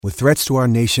With threats to our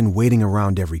nation waiting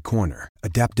around every corner,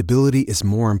 adaptability is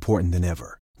more important than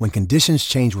ever. When conditions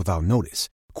change without notice,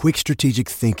 quick strategic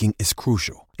thinking is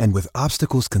crucial. And with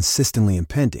obstacles consistently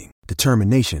impending,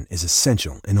 determination is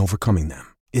essential in overcoming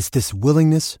them. It's this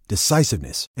willingness,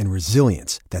 decisiveness, and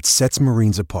resilience that sets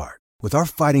Marines apart. With our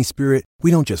fighting spirit, we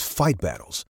don't just fight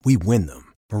battles, we win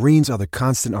them. Marines are the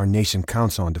constant our nation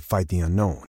counts on to fight the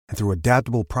unknown. And through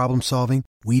adaptable problem solving,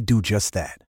 we do just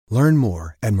that. Learn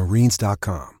more at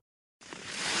marines.com.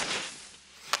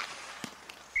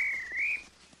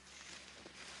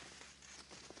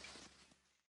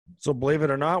 So believe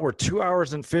it or not, we're 2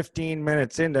 hours and 15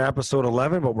 minutes into episode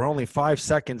 11, but we're only 5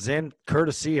 seconds in,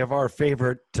 courtesy of our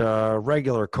favorite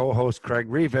regular co-host, Craig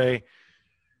Rive.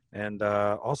 And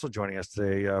also joining us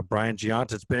today, Brian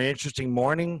Gionta. It's been an interesting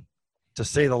morning, to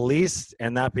say the least.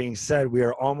 And that being said, we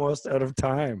are almost out of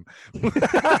time.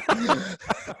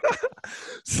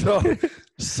 So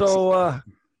it's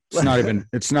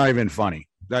not even funny.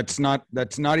 That's not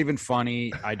even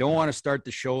funny. I don't want to start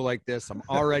the show like this. I'm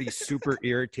already super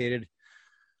irritated.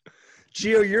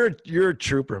 Gio, you're a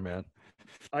trooper, man.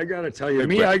 I gotta tell you,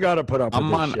 I gotta put up with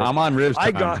this shit. I'm on Riv's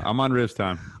time. I'm on Riv's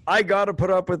time. I gotta put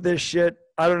up with this shit.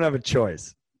 I don't have a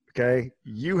choice. Okay,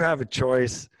 you have a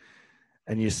choice,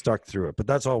 and you stuck through it. But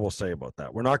that's all we'll say about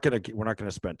that. We're not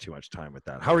gonna spend too much time with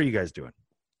that. How are you guys doing?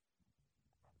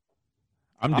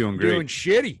 I'm doing great. Doing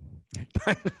shitty.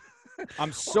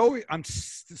 I'm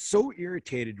so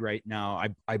irritated right now.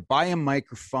 I buy a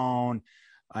microphone.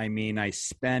 I mean, I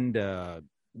spend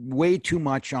way too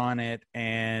much on it,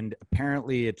 and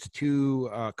apparently it's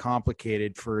too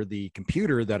complicated for the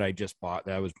computer that I just bought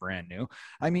that was brand new.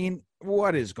 I mean,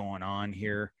 what is going on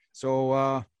here? So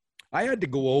I had to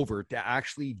go over to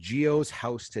actually Gio's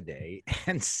house today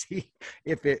and see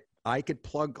if I could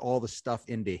plug all the stuff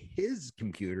into his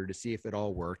computer to see if it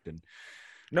all worked. And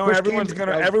no, everyone's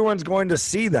going to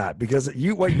see that, because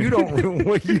what you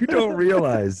don't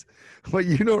realize.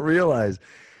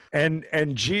 And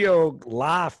Gio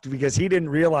laughed because he didn't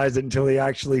realize it until he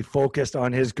actually focused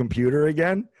on his computer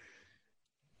again,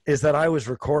 is that I was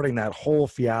recording that whole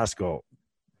fiasco,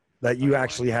 that you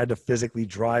actually had to physically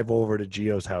drive over to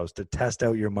Gio's house to test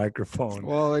out your microphone.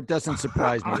 Well, it doesn't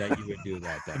surprise me that you would do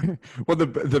that then. Well,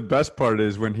 the best part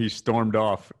is when he stormed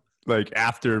off, like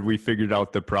after we figured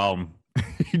out the problem.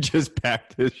 He just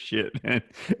packed his shit and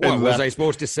was I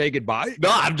supposed to say goodbye? No,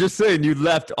 I'm just saying you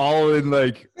left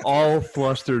all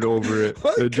flustered over it.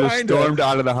 It just stormed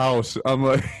out of the house. I'm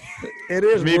like, it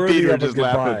is me and worthy Peter of a just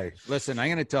goodbye. laughing. Listen, I'm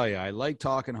going to tell you, I like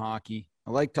talking hockey.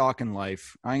 I like talking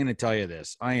life. I'm going to tell you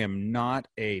this. I am not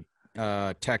a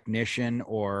technician,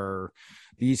 or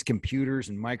these computers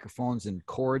and microphones and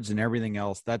cords and everything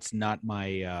else. That's not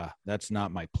my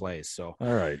place. So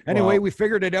all right. Anyway, we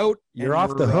figured it out. You're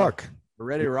off the hook. We're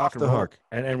ready to rock and roll.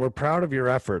 And we're proud of your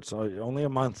efforts. Only a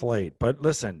month late, but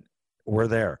listen, we're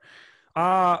there.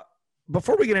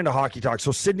 Before we get into hockey talk,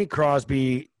 so Sidney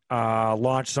Crosby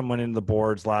launched someone into the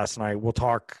boards last night. We'll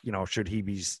talk, should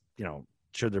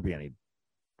there be any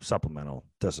supplemental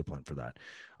discipline for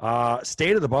that.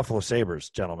 State of the Buffalo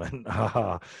Sabres, gentlemen.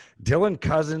 Dylan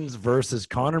Cousins versus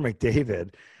Connor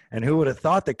McDavid. And who would have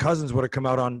thought that Cousins would have come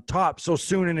out on top so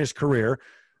soon in his career?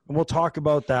 And we'll talk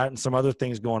about that and some other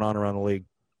things going on around the league.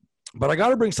 But I got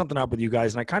to bring something up with you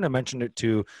guys, and I kind of mentioned it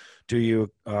to you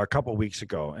a couple of weeks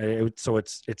ago. So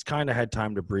it's kind of had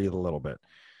time to breathe a little bit.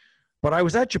 But I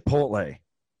was at Chipotle,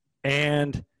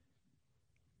 and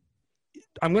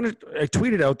I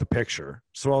tweeted out the picture,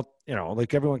 so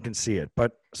everyone can see it.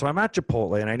 But so I'm at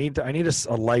Chipotle, and I need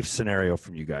a life scenario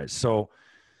from you guys. So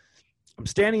I'm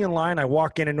standing in line. I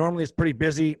walk in, and normally it's pretty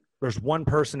busy. There's one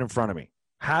person in front of me.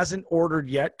 Hasn't ordered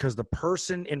yet because the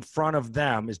person in front of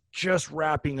them is just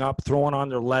wrapping up, throwing on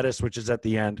their lettuce, which is at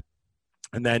the end,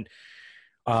 and then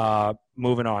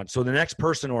moving on. So the next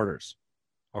person orders.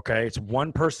 Okay, it's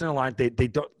one person in line. They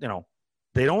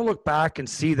don't look back and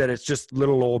see that it's just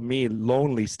little old me,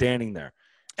 lonely, standing there.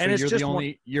 And so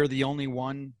you're the only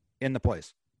one in the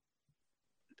place.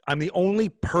 I'm the only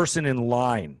person in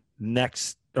line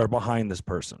next or behind this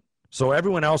person. So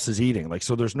everyone else is eating.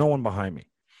 So there's no one behind me.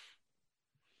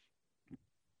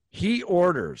 He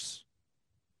orders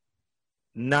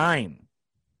 9,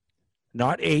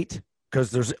 not 8,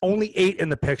 because there's only 8 in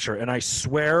the picture. And I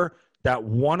swear that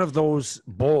one of those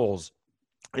bowls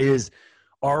is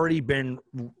already been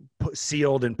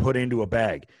sealed and put into a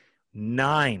bag.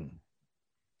 9.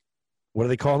 What do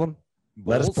they call them? Bowls?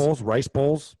 Lettuce bowls, rice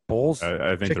bowls,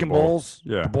 I think chicken bowls.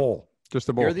 Yeah, the bowl. Just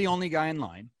a bowl. You're the only guy in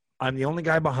line. I'm the only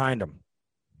guy behind him,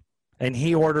 and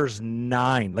he orders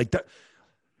 9.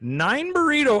 9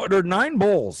 burrito or 9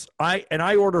 bowls. I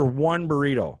order 1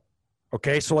 burrito.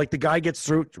 Okay, so like the guy gets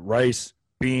through rice,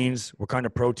 beans, what kind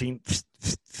of protein,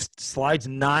 slides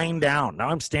 9 down. Now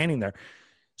I'm standing there.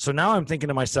 So now I'm thinking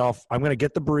to myself, I'm going to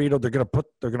get the burrito. They're going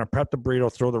to prep the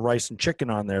burrito, throw the rice and chicken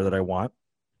on there that I want.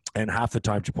 And half the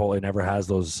time Chipotle never has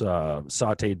those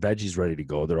sauteed veggies ready to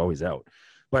go. They're always out.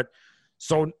 But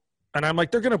so, and I'm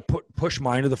like, they're going to push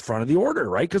mine to the front of the order,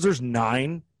 right? Because there's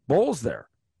 9 bowls there.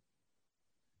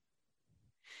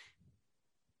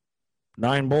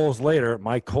 9 bowls later,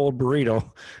 my cold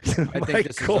burrito. I think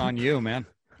this is on you, man.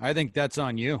 I think that's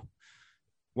on you.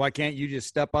 Why can't you just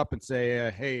step up and say,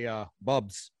 hey,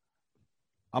 Bubs,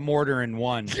 I'm ordering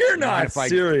one. You're not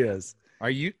serious. Are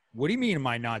you? What do you mean, am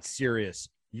I not serious?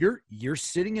 You're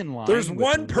sitting in line. There's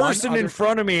one person in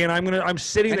front of me, and I'm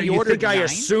sitting there. You think 9? I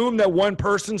assume that one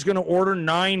person's going to order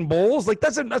 9 bowls? Like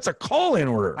that's a call-in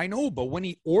order. I know, but when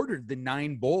he ordered the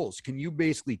 9 bowls, can you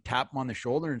basically tap him on the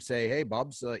shoulder and say, "Hey,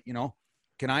 Bubs,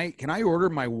 can I order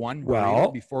my one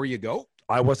burrito before you go?"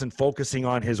 I wasn't focusing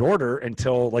on his order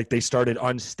until like they started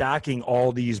unstacking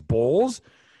all these bowls.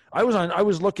 I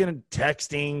was looking at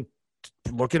texting,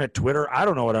 looking at Twitter. I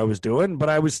don't know what I was doing, but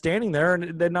I was standing there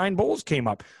and the 9 bowls came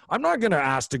up. I'm not going to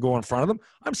ask to go in front of them.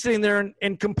 I'm sitting there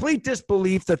in complete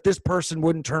disbelief that this person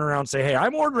wouldn't turn around and say, "Hey,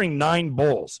 I'm ordering 9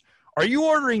 bowls. Are you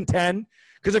ordering 10?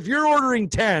 Because if you're ordering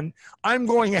 10, I'm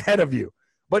going ahead of you.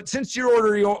 But since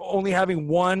you're only having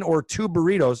 1 or 2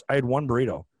 burritos, I had 1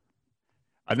 burrito."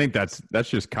 I think that's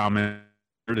just common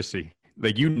courtesy.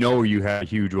 Like, you had a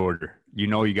huge order.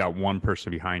 You got one person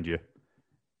behind you.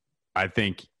 I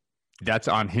think that's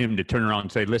on him to turn around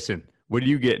and say, "Listen, what are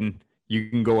you getting? You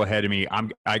can go ahead of me.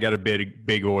 I got a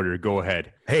big order. Go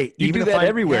ahead." Hey, you do that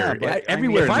everywhere.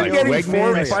 Everywhere. If I'm getting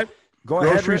 4, go ahead.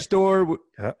 Grocery store.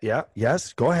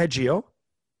 Yes. Go ahead, Gio.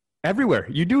 Everywhere.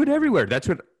 You do it everywhere. That's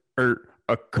what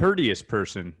a courteous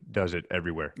person does it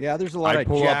everywhere. Yeah, there's a lot of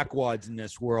jackwads in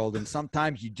this world, and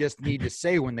sometimes you just need to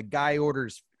say, when the guy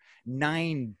orders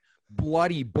 9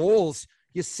 bloody bowls,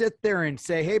 you sit there and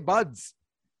say, "Hey, Buds,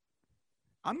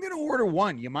 I'm going to order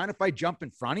 1. You mind if I jump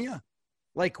in front of you?"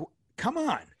 Like, come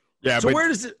on. Yeah. So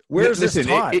where's this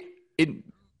taught? In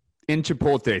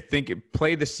Chipotle,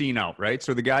 play the scene out, right?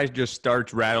 So the guy just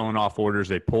starts rattling off orders.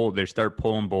 They start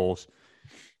pulling bowls.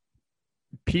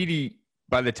 Petey,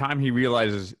 by the time he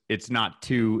realizes it's not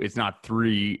 2, it's not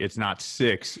 3, it's not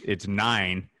 6, it's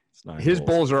 9. His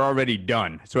bowls are already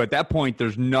done. So at that point,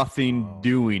 there's nothing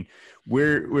doing.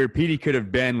 Where Petey could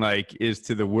have been is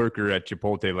to the worker at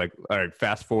Chipotle, like, all right,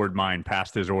 fast forward mine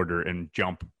past his order and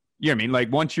jump. You know what I mean?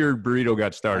 Like, once your burrito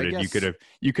got started, you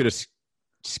could have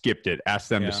skipped it, asked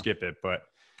them to skip it. But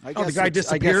the guy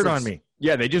disappeared on me.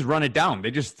 Yeah, they just run it down.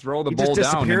 They just throw the bowl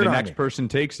down and the next person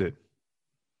takes it.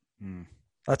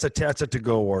 That's a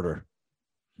to-go order.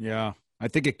 Yeah, I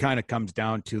think it kind of comes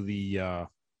down to the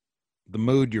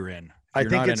mood you're in.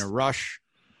 If you're not in a rush,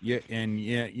 you're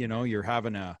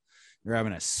having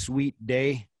a sweet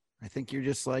day. I think you're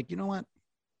just like, you know what?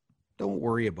 Don't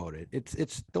worry about it.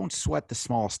 It's don't sweat the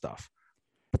small stuff.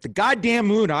 But the goddamn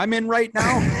mood I'm in right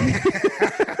now,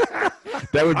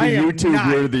 that would be YouTube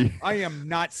worthy. I am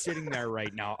not sitting there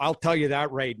right now. I'll tell you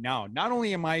that right now. Not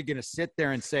only am I going to sit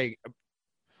there and say,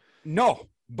 "No,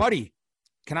 buddy,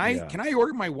 can I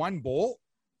order my 1 bowl?"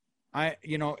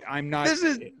 I'm not.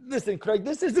 Listen, Craig.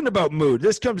 This isn't about mood.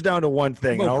 This comes down to one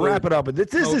thing. And I'll wrap it up.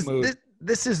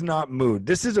 This is not mood.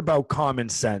 This is about common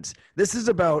sense. This is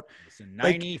about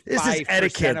this is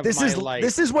etiquette.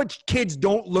 This is what kids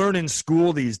don't learn in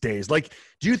school these days. Like,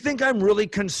 do you think I'm really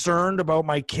concerned about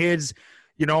my kids?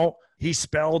 He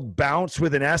spelled bounce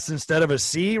with an S instead of a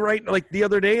C, right? Like the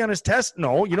other day on his test.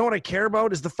 No, you know what I care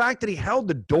about is the fact that he held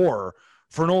the door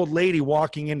for an old lady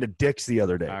walking into Dick's the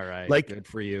other day. All right, good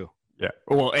for you. Yeah.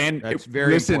 Well, and that's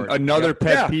very important. Another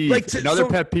pet peeve.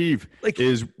 Pet peeve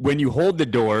is when you hold the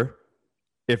door.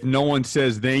 If no one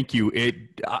says thank you, it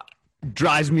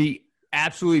drives me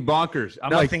absolutely bonkers.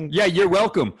 I'm like, yeah, you're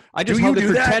welcome. I just held it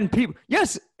for 10 people.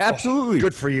 Yes, absolutely.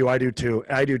 Good for you. I do too.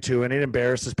 And it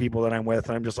embarrasses people that I'm with.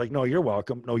 And I'm just like, no, you're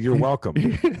welcome. No, you're welcome.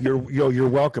 You're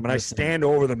welcome. And I stand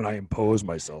over them and I impose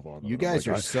myself on them. You guys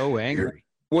are so angry.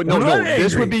 Well, no.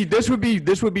 This would be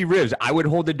Rivs. I would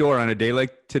hold the door on a day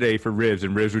like today for Rivs,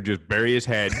 and Rivs would just bury his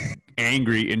head,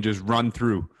 angry, and just run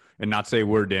through and not say a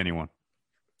word to anyone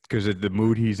because of the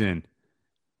mood he's in.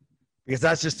 Because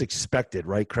that's just expected,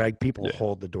 right, Craig? People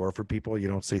hold the door for people. You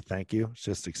don't say thank you. It's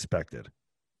just expected.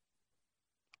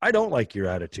 I don't like your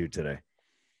attitude today.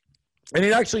 And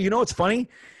it actually, what's funny?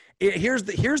 Here's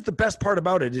the best part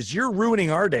about it is you're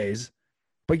ruining our days,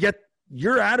 but yet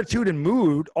your attitude and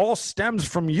mood all stems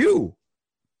from you.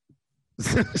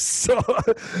 So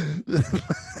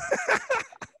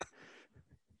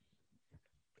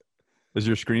Is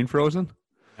your screen frozen?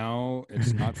 No,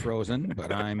 it's not frozen,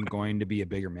 but I'm going to be a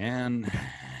bigger man.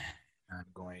 I'm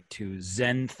going to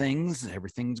Zen things.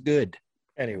 Everything's good.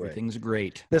 Anyway, everything's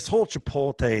great. This whole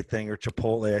Chipotle thing, or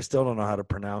Chipotle, I still don't know how to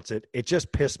pronounce it. It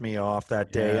just pissed me off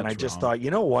that day. And I just thought, you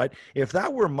know what? If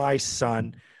that were my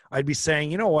son, I'd be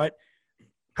saying, you know what?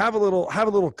 Have a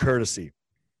little courtesy.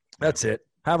 That's it.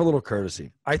 Have a little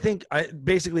courtesy. I think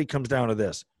basically it comes down to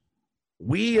this.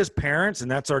 We as parents,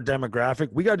 and that's our demographic,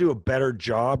 we got to do a better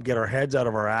job, get our heads out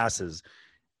of our asses,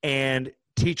 and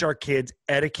teach our kids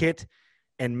etiquette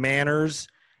and manners,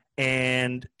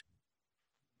 and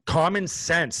common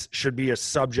sense should be a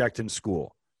subject in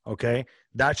school, okay?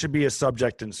 That should be a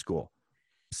subject in school.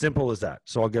 Simple as that.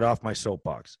 So I'll get off my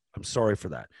soapbox. I'm sorry for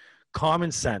that.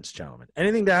 Common sense, gentlemen.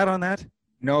 Anything to add on that?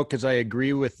 No, because I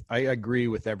agree with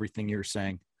everything you're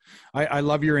saying. I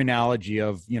love your analogy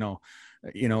of,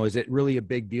 is it really a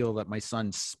big deal that my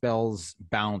son spells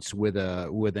bounce with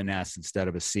an S instead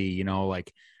of a C?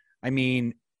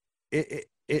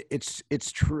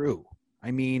 It's true.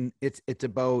 I mean, it's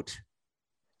about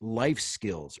life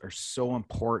skills are so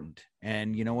important.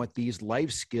 And you know what? These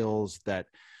life skills that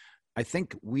I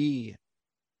think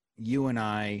you and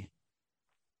I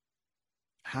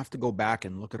have to go back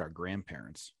and look at our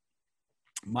grandparents.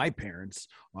 My parents,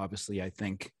 obviously, I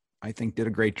think did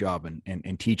a great job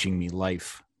in teaching me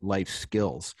life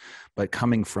skills. But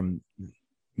coming from,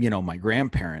 my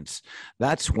grandparents,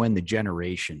 that's when the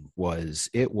generation was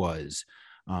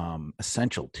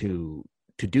essential to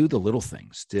do the little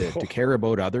things, to care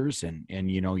about others.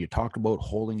 And you talk about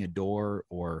holding a door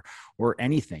or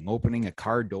anything, opening a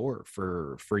car door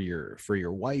for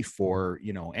your wife or,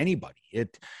 anybody.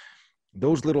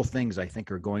 Those little things I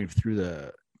think are going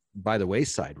by the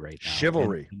wayside right now.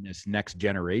 Chivalry in this next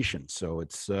generation. So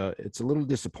it's a little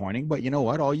disappointing, but you know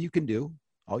what? All you can do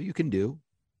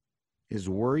is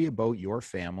worry about your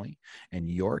family and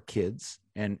your kids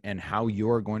and how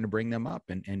you're going to bring them up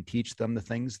and teach them the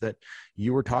things that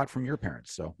you were taught from your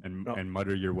parents. So and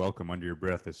mutter you're welcome under your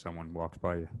breath as someone walks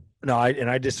by you. No,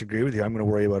 I disagree with you. I'm going to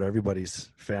worry about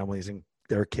everybody's families and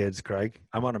their kids, Craig.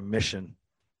 I'm on a mission,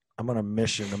 a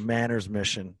manners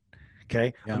mission.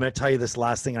 Okay. Yeah. I'm going to tell you this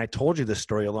last thing. I told you this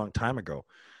story a long time ago.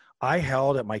 I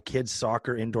held at my kids'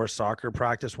 indoor soccer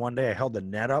practice one day. I held the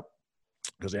net up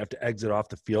because they have to exit off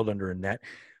the field under a net.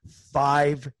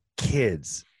 5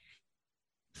 kids.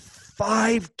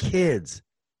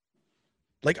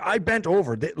 Like I bent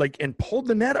over and pulled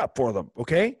the net up for them.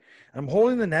 Okay. I'm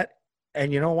holding the net.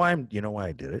 And you know why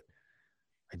I did it?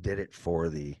 I did it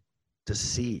to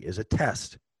see as a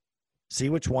test. See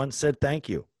which one said thank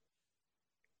you.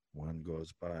 1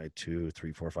 goes by, 2,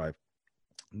 3, 4, 5.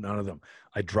 None of them.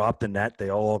 I dropped the net. They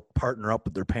all partner up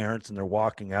with their parents and they're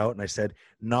walking out. And I said,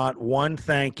 not one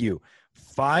thank you.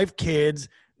 5 kids,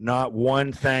 not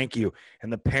one thank you.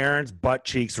 And the parents' butt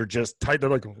cheeks are just tight. They're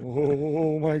like,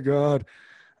 oh my God.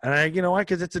 And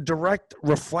because it's a direct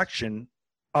reflection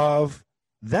of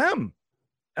them.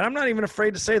 And I'm not even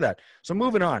afraid to say that. So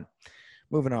moving on.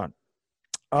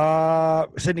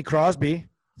 Sidney Crosby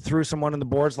threw someone in the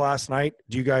boards last night.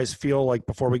 Do you guys feel like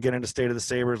before we get into State of the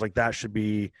Sabres, like that should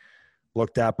be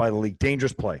looked at by the league?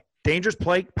 Dangerous play.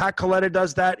 Pat Coletta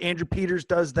does that. Andrew Peters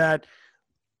does that.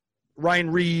 Ryan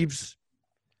Reeves,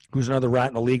 who's another rat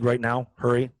in the league right now.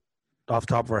 Hurry. Off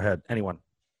the top of our head. Anyone.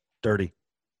 Dirty.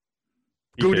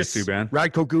 Gudis. Subban.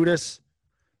 Radko Gudis.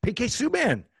 PK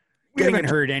Subban. We haven't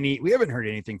heard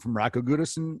anything from Radko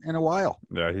Gudis in a while.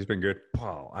 Yeah, he's been good.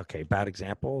 Oh, okay. Bad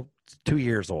example. It's 2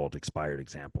 years old, expired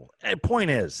example. And point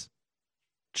is,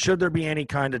 should there be any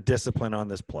kind of discipline on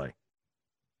this play?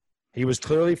 He was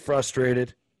clearly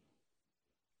frustrated.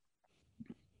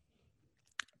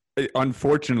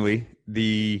 Unfortunately,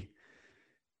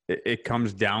 it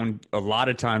comes down, a lot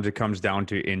of times it comes down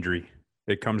to injury.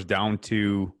 It comes down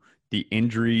to the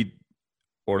injury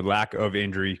or lack of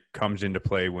injury comes into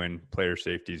play when player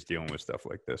safety is dealing with stuff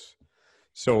like this.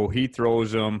 So he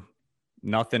throws them,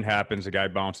 nothing happens. The guy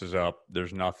bounces up.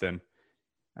 There's nothing.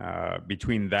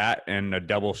 Between that and a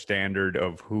double standard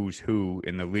of who's who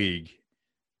in the league,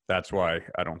 that's why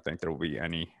I don't think there won't be a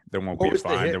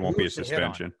fine. There won't be a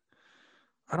suspension.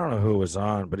 I don't know who was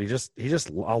on, but he just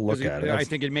I'll look at it. I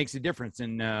think it makes a difference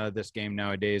in this game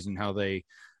nowadays and how they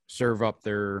serve up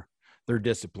their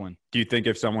discipline. Do you think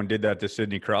if someone did that to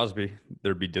Sidney Crosby,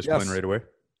 there'd be discipline right away?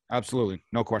 Absolutely.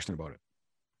 No question about it.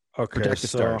 Okay. Protect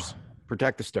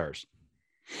the stars.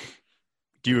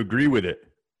 Do you agree with it?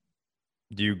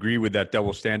 Do you agree with that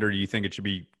double standard? Or do you think it should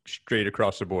be straight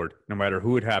across the board, no matter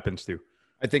who it happens to?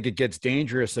 I think it gets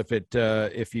dangerous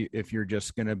if you're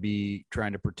just going to be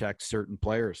trying to protect certain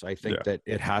players. I think that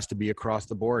it has to be across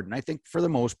the board, and I think for the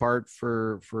most part,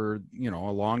 for a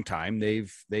long time,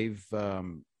 they've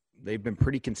been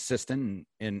pretty consistent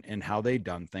in how they've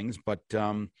done things. But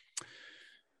Sid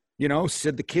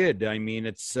the Kid, I mean,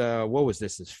 it's what was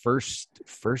this? His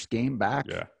first game back?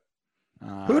 Yeah.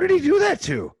 Who did he do that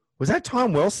to? Was that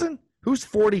Tom Wilson? Who's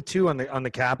 42 on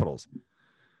the Capitals?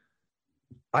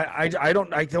 I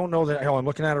don't know that. Oh, I'm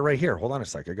looking at it right here. Hold on a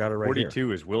sec. I got it right 42 here.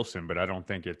 42 is Wilson, but I don't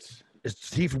think it's.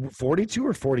 Is he 42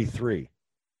 or 43?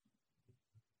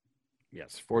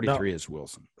 Yes, 43 is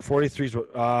Wilson. 43 is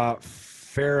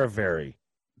Ferravari.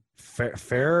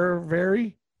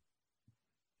 Ferravari?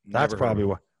 That's probably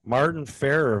what. Martin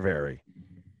Ferravari.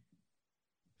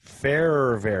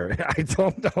 Ferravari. I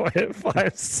don't know if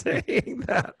I'm saying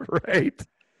that right.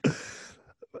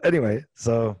 Anyway,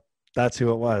 so that's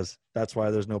who it was. That's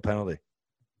why there's no penalty.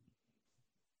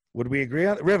 Would we agree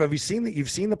on it? Riv, have you seen that? You've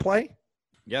seen the play?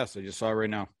 Yes, I just saw it right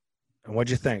now. And what'd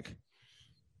you think?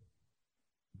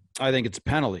 I think it's a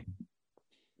penalty.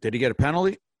 Did he get a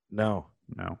penalty? No.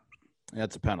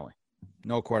 That's a penalty.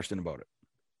 No question about it.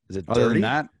 Is it Other dirty? than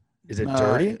that, is it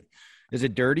dirty? Is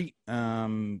it dirty?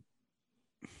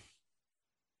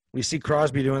 We see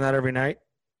Crosby doing that every night.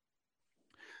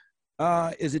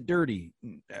 Is it dirty?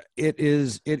 It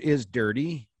is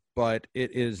dirty, but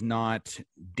it is not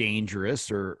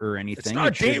dangerous or anything. It's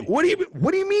not What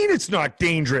do you mean it's not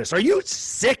dangerous? Are you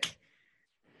sick?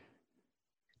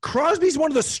 Crosby's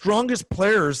one of the strongest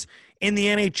players in the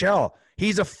NHL.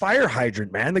 He's a fire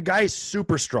hydrant, man. The guy is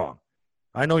super strong.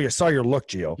 I know you saw your look,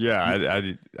 Gio. Yeah,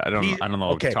 I don't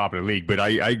know top of the league, but I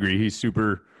agree. He's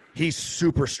super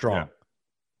strong. Yeah.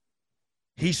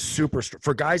 He's super strong.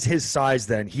 For guys his size,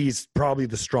 then, he's probably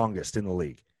the strongest in the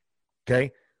league.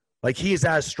 Okay? Like, he is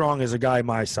as strong as a guy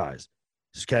my size.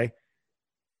 Okay?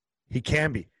 He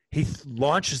can be. He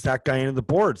launches that guy into the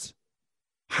boards.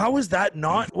 How is that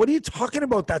not? What are you talking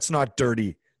about? That's not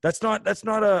dirty. That's not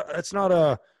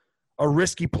a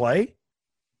risky play.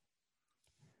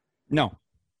 No.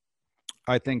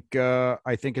 I think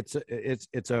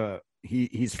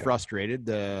he's frustrated.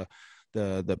 The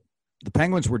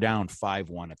Penguins were down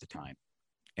 5-1 at the time.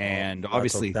 And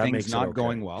obviously things not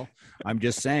going well. I'm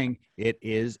just saying it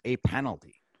is a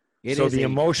penalty. So the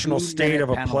emotional state of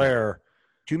a player.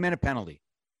 2-minute penalty.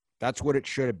 That's what it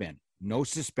should have been. No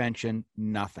suspension,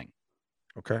 nothing.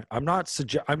 Okay. I'm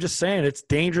just saying it's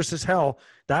dangerous as hell.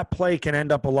 That play can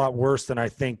end up a lot worse than I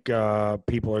think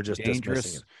people are just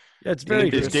dismissing it. Yeah, it's very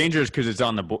dangerous. It's dangerous because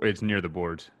it's near the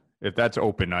boards. If that's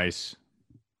open ice,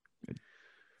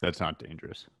 that's not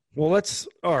dangerous. Well,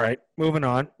 all right, moving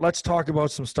on. Let's talk about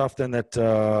some stuff then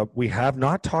that we have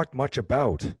not talked much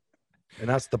about, and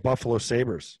that's the Buffalo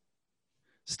Sabres.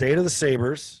 State of the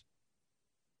Sabres.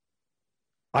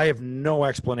 I have no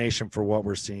explanation for what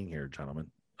we're seeing here,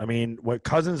 gentlemen. I mean, what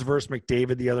Cousins versus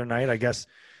McDavid the other night, I guess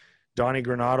Donnie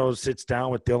Granato sits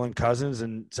down with Dylan Cousins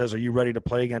and says, "Are you ready to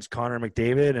play against Connor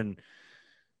McDavid?" And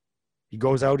he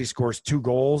goes out, he scores 2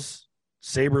 goals.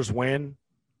 Sabres win.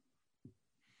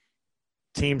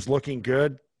 Team's looking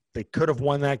good. They could have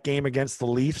won that game against the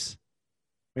Leafs.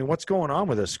 I mean, what's going on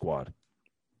with this squad?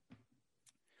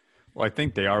 Well, I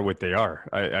think they are what they are.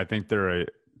 I think they're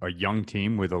a young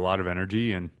team with a lot of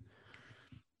energy and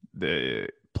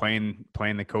playing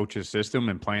the coach's system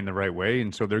and playing the right way,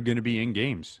 and so they're going to be in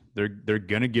games. They're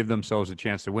going to give themselves a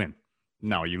chance to win.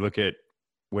 Now, you look at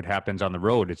what happens on the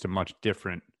road; it's a much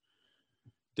different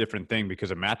thing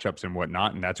because of matchups and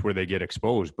whatnot, and that's where they get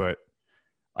exposed. But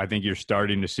I think you're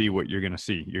starting to see what you're going to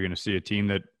see. You're going to see a team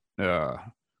that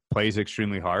plays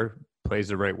extremely hard, plays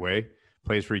the right way,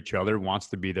 plays for each other, wants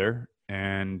to be there,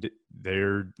 and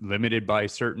they're limited by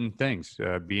certain things,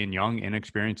 being young,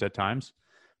 inexperienced at times.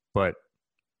 But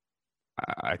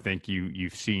I think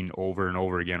you've seen over and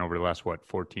over again over the last,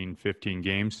 14, 15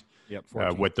 games, Yep,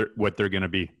 what they're going to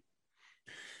be.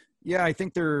 Yeah, I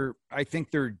think they're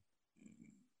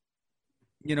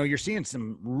you're seeing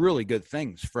some really good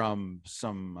things from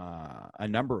a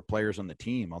number of players on the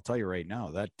team. I'll tell you right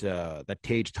now that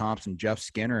Tage Thompson, Jeff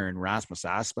Skinner, and Rasmus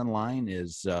Aspen line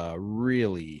is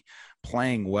really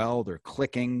playing well. They're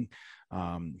clicking.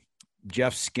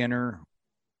 Jeff Skinner,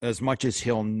 as much as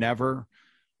he'll never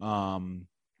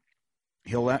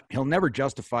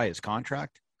justify his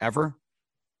contract ever,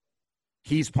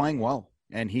 he's playing well,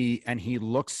 and he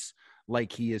looks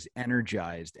like he is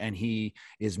energized, and he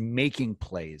is making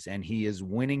plays, and he is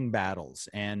winning battles.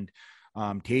 And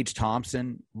Tage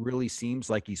Thompson really seems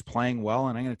like he's playing well.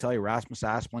 And I'm going to tell you, Rasmus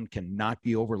Asplund cannot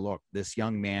be overlooked. This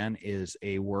young man is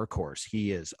a workhorse.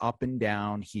 He is up and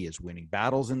down. He is winning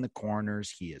battles in the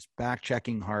corners. He is back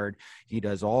checking hard. He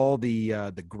does all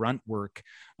the grunt work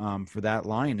for that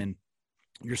line. And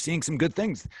you're seeing some good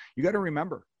things. You got to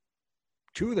remember,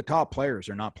 two of the top players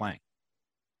are not playing.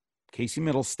 Casey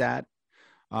Middlestat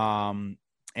and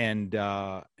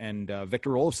Victor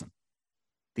Olofsson.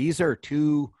 These are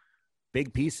two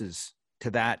big pieces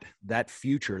to that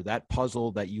future, that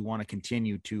puzzle that you want to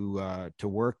continue to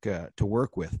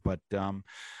work with. But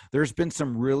there's been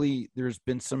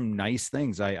some nice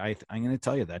things. I'm going to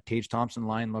tell you that Tage Thompson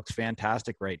line looks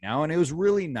fantastic right now, and it was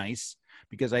really nice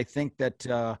because I think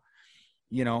that.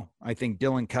 I think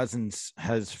Dylan Cousins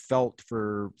has felt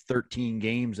for 13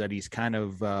 games that he's kind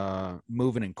of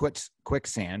moving in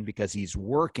quicksand because he's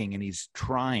working and he's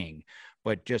trying,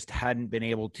 but just hadn't been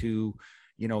able to,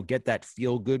 get that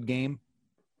feel-good game.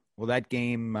 Well, that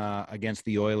game against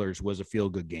the Oilers was a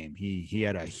feel-good game. He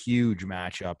had a huge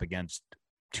matchup against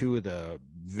two of the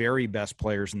very best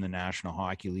players in the National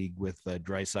Hockey League with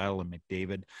Draisaitl and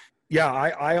McDavid. Yeah,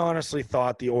 I honestly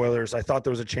thought there was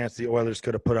a chance the Oilers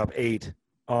could have put up 8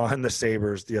 on the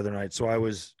Sabres the other night. So I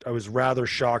was rather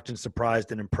shocked and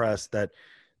surprised and impressed that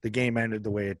the game ended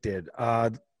the way it did.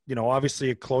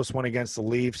 Obviously a close one against the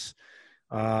Leafs,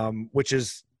 which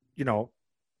is,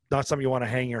 not something you want to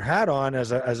hang your hat on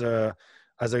as a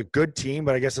good team,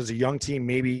 but I guess as a young team,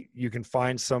 maybe you can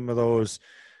find some of those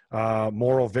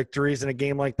moral victories in a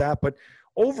game like that. But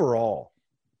overall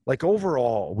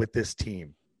with this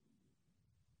team,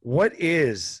 what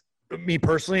is me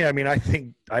personally? I mean, I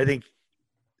think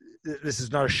this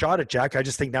is not a shot at Jack. I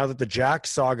just think now that the Jack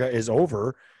saga is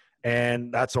over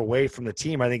and that's away from the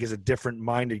team, I think is a different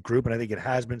minded group. And I think it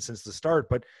has been since the start,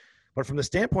 but from the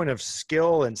standpoint of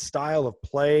skill and style of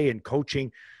play and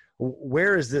coaching,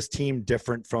 where is this team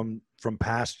different from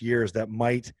past years that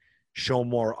might show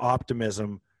more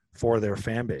optimism for their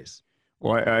fan base?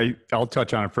 Well, I'll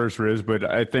touch on it first, Riz, but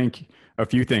I think a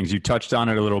few things. You touched on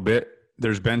it a little bit.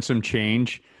 There's been some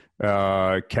change.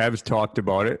 Kev's talked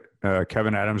about it.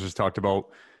 Kevin Adams has talked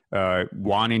about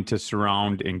wanting to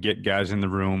surround and get guys in the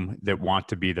room that want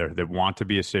to be there, that want to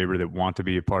be a Sabre, that want to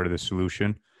be a part of the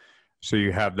solution. So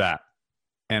you have that.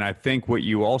 And I think what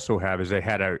you also have is they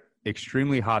had an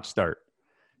extremely hot start.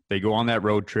 They go on that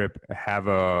road trip, have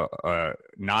a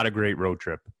not a great road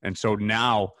trip. And so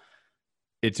now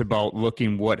it's about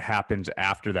looking what happens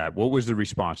after that. What was the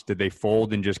response? Did they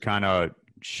fold and just kind of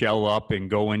shell up and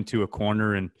go into a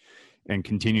corner and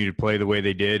continue to play the way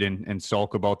they did and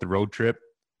sulk about the road trip?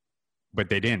 But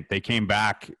they didn't. They came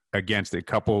back against a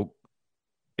couple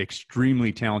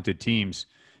extremely talented teams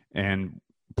and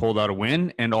pulled out a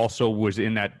win, and also was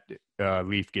in that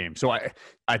Leaf game. So I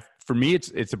for me,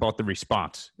 it's about the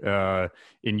response.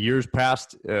 In years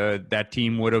past, that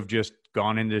team would have just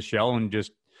gone into the shell and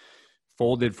just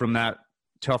folded from that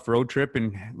tough road trip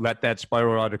and let that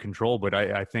spiral out of control. But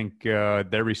I think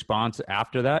their response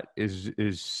after that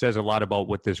says a lot about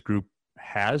what this group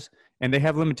has, and they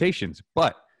have limitations.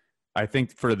 But I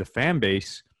think for the fan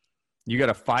base, you got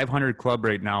a 500 club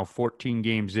right now, 14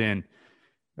 games in,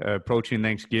 approaching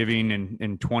Thanksgiving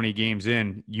and 20 games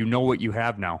in. You know what you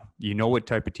have now. You know what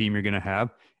type of team you're going to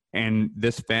have. And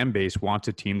this fan base wants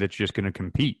a team that's just going to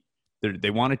compete. They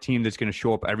want a team that's going to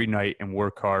show up every night and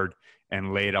work hard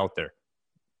and lay it out there.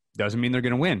 Doesn't mean they're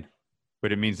going to win,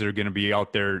 but it means they're going to be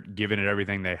out there giving it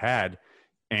everything they had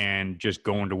and just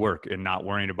going to work and not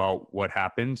worrying about what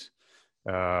happens,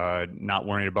 not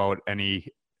worrying about any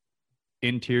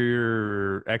interior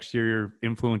or exterior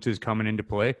influences coming into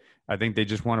play. I think they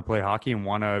just want to play hockey and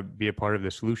want to be a part of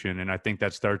the solution. And I think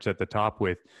that starts at the top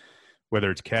with whether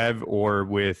it's Kev or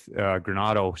with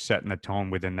Granato setting the tone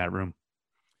within that room.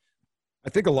 I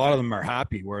think a lot of them are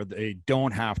happy where they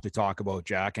don't have to talk about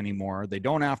Jack anymore. They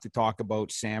don't have to talk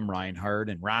about Sam Reinhart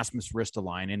and Rasmus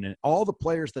Ristolainen and all the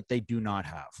players that they do not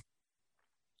have.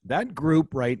 That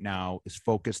group right now is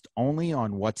focused only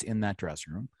on what's in that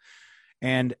dressing room.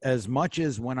 And as much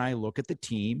as when I look at the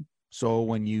team, so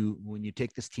when you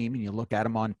take this team and you look at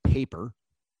them on paper,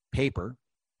 they're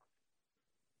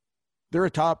a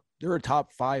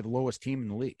top 5 lowest team in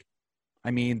the league. I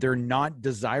mean, they're not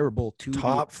desirable to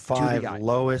top 5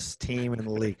 lowest team in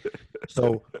the league.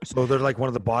 So they're like one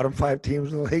of the bottom 5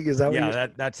 teams in the league. Is that what you're...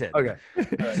 that's it. Okay.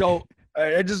 So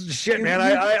I just shit, man.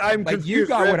 I'm confused. You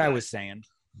got what I was saying.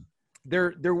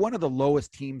 They're one of the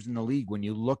lowest teams in the league when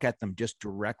you look at them just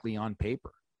directly on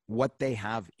paper. What they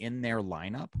have in their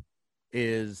lineup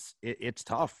it's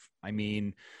tough. I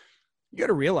mean, you got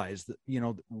to realize that,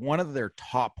 one of their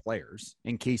top players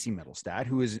in Casey Middlestat,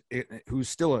 who's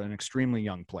still an extremely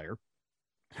young player,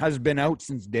 has been out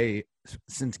since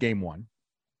game one.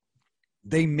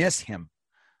 They miss him.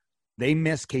 They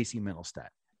miss Casey Middlestat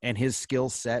and his skill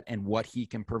set and what he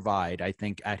can provide, I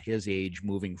think, at his age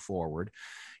moving forward.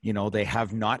 They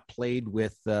have not played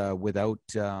without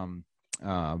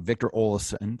Victor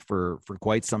Olofsson for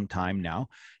quite some time now.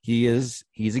 He's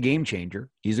a game changer.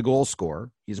 He's a goal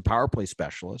scorer. He's a power play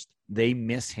specialist. They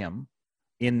miss him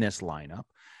in this lineup,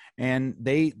 and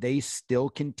they still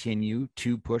continue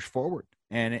to push forward.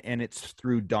 And it's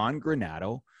through Don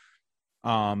Granato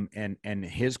and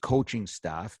his coaching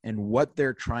staff and what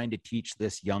they're trying to teach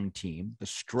this young team, the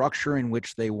structure in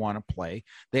which they want to play.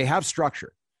 They have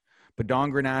structure. But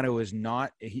Don Granato is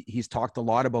not, he's talked a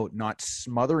lot about not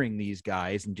smothering these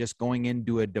guys and just going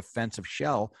into a defensive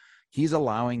shell. He's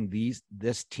allowing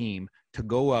this team to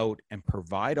go out and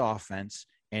provide offense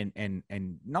and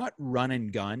not run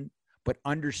and gun, but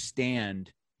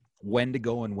understand when to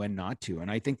go and when not to.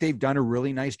 And I think they've done a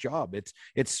really nice job. It's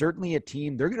certainly a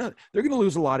team. They're going to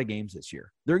lose a lot of games this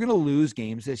year. They're going to lose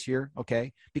games this year.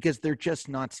 Okay. Because they're just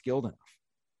not skilled enough.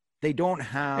 They don't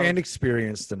have and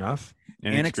experienced enough.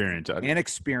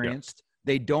 Experienced.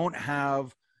 They don't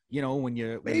have,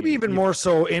 more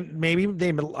so.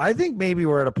 I think maybe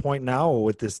we're at a point now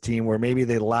with this team where maybe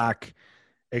they lack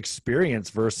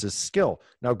experience versus skill.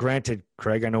 Now, granted,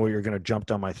 Craig, I know what you're going to jump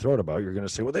down my throat about. You're going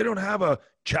to say, well, they don't have a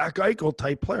Jack Eichel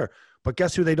type player. But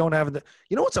guess who they don't have?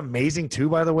 What's amazing too,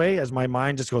 by the way, as my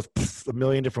mind just goes a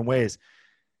million different ways.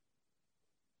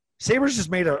 Sabres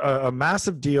just made a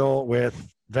massive deal with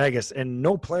Vegas, and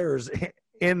no players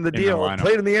in the deal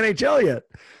played in the NHL yet.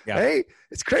 Yeah. Hey,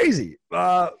 it's crazy.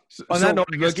 On that note,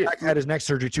 Jack had his neck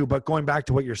surgery too. But going back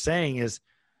to what you're saying is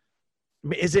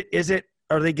it?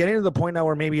 Are they getting to the point now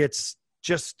where maybe it's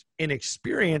just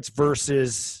inexperience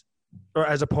versus, or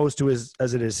as opposed to as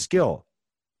it is skill?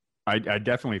 I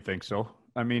definitely think so.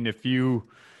 I mean, the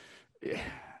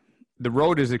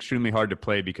road is extremely hard to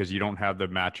play because you don't have the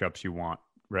matchups you want.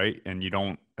 Right. And you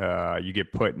don't, you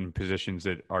get put in positions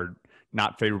that are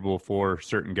not favorable for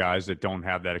certain guys that don't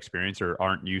have that experience or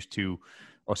aren't used to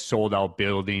a sold out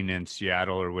building in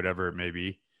Seattle or whatever it may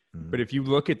be. Mm-hmm. But if you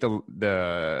look at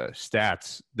the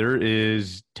stats, there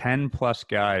is 10 plus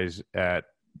guys at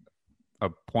a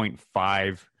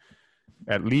 0.5,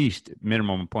 at least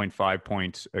minimum 0.5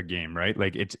 points a game, right?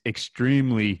 Like it's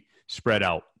extremely spread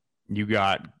out. You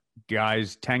got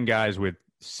 10 guys with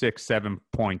 6-7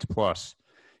 points plus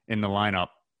in the lineup,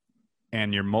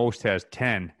 and your most has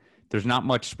 10. There's not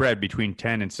much spread between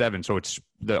 10 and 7. So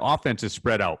the offense is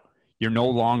spread out. You're no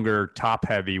longer top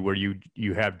heavy where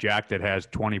you have Jack that has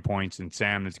 20 points and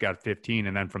Sam that's got 15.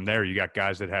 And then from there, you got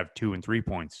guys that have 2 and 3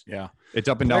 points. Yeah. It's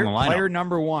up and down the lineup. Player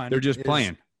number 1. They're just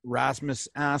playing. Rasmus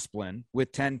Asplund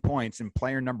with 10 points, and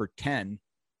player number 10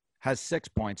 has 6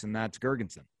 points, and that's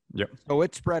Gergensen. Yep. So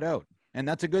it's spread out, and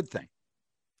that's a good thing.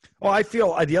 Well, I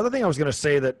feel the other thing I was going to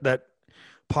say that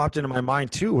popped into my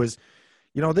mind too was,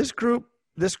 this group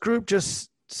just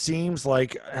seems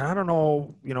like, and I don't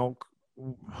know,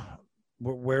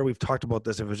 where we've talked about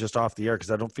this, if it was just off the air, because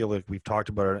I don't feel like we've talked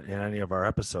about it in any of our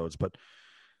episodes, but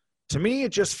to me,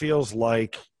 it just feels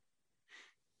like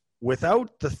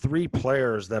without the 3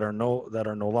 players that are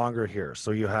no longer here.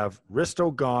 So you have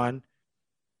Risto gone,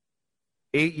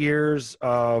 8 years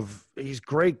of, he's a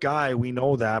great guy, we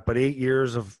know that, but 8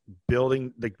 years of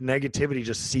building, the negativity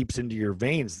just seeps into your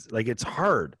veins. Like, it's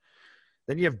hard.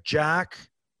 Then you have Jack,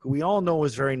 who we all know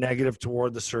is very negative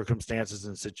toward the circumstances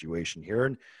and situation here.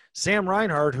 And Sam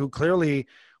Reinhart, who clearly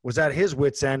was at his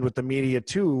wit's end with the media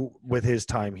too, with his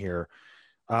time here.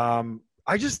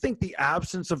 I just think the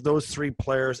absence of those 3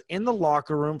 players in the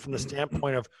locker room from the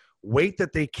standpoint of weight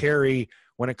that they carry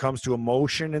when it comes to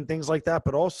emotion and things like that,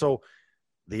 but also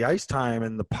the ice time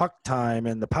and the puck time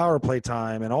and the power play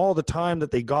time and all the time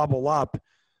that they gobble up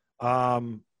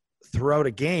throughout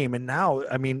a game. And now,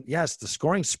 I mean, yes, the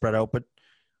scoring spread out, but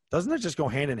doesn't it just go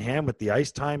hand in hand with the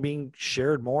ice time being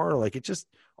shared more? Like, it just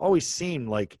always seemed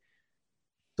like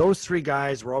those 3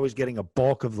 guys were always getting a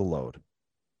bulk of the load.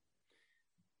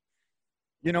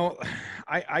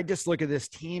 I just look at this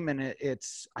team, and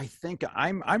I think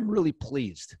I'm really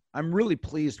pleased. I'm really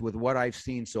pleased with what I've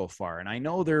seen so far. And I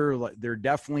know they're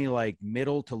definitely like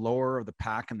middle to lower of the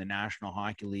pack in the National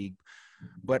Hockey League,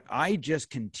 but I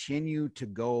just continue to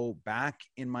go back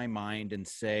in my mind and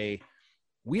say,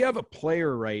 we have a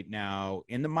player right now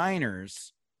in the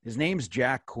minors. His name's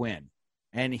Jack Quinn,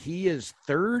 and he is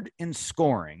 3rd in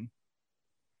scoring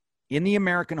in the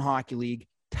American Hockey League,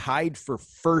 tied for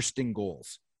 1st in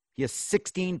goals. He has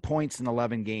 16 points in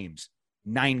 11 games.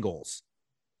 9 goals.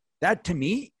 That, to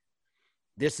me,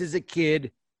 this is a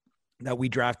kid that we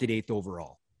drafted 8th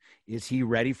overall. Is he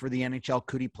ready for the NHL?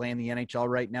 Could he play in the NHL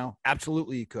right now?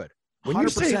 Absolutely, he could.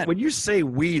 100%. When you say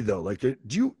we, though, like, are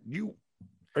you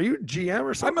GM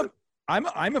or something?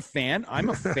 I'm a fan. I'm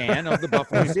a fan of the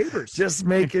Buffalo Sabres. Just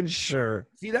making sure.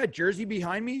 See that jersey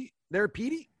behind me there,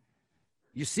 Petey?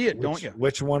 You see it, don't you?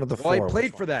 Which one of the four? Well, I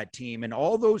played for that team, and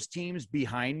all those teams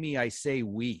behind me, I say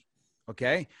we.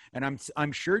 Okay, and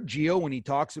I'm sure Gio, when he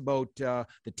talks about the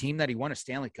team that he won a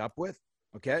Stanley Cup with,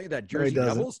 okay, that Jersey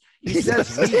Devils, he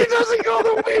says we. He doesn't call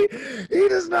them we. He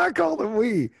does not call them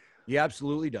we. He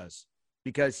absolutely does,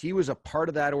 because he was a part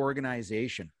of that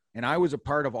organization. And I was a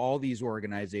part of all these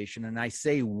organizations. And I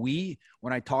say we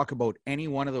when I talk about any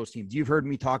one of those teams. You've heard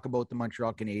me talk about the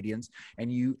Montreal Canadiens,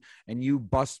 and you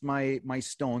bust my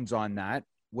stones on that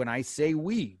when I say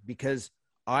we, because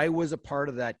I was a part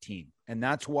of that team. And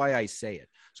that's why I say it.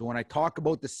 So when I talk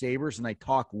about the Sabres and I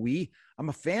talk we, I'm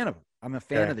a fan of them. I'm a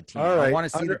fan of the team. Right. I want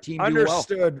to see the team do well.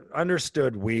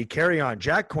 Understood. We carry on.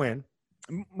 Jack Quinn.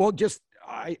 Well, just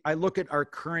I look at our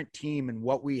current team and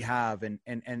what we have and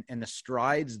the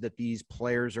strides that these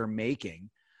players are making,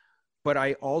 but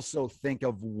I also think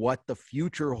of what the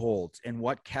future holds and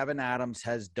what Kevin Adams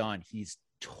has done. He's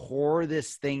tore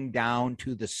this thing down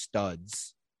to the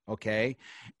studs, okay?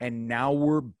 And now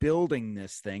we're building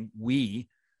this thing. We,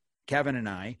 Kevin and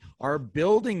I, are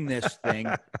building this thing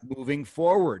moving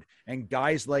forward. And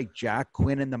guys like Jack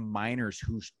Quinn in the minors,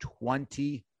 who's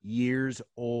 20 years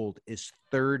old, is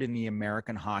 3rd in the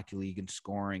American Hockey League in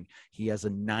scoring. He has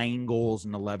 9 goals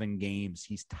in 11 games.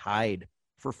 He's tied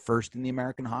for 1st in the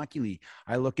American Hockey League.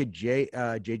 I look at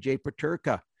JJ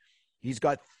Peterka. He's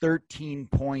got 13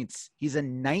 points. He's a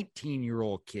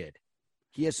 19-year-old kid.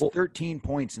 He has 13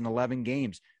 points in 11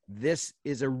 games. This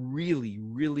is a really,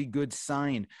 really good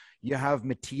sign. You have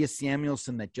Matthias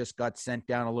Samuelsson that just got sent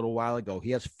down a little while ago.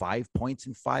 He has 5 points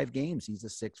in 5 games. He's a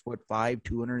 6'5",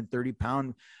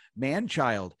 230-pound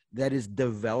man-child that is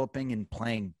developing and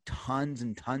playing tons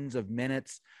and tons of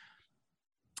minutes.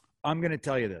 I'm going to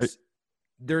tell you this.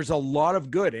 There's a lot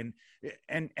of good.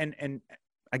 And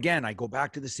again, I go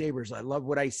back to the Sabres. I love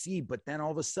what I see. But then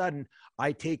all of a sudden,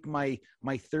 I take my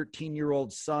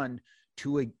 13-year-old son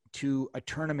to a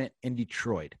tournament in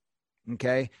Detroit.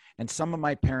 Okay. And some of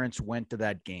my parents went to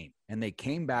that game, and they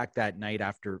came back that night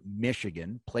after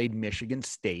Michigan played Michigan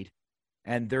State,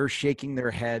 and they're shaking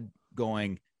their head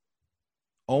going,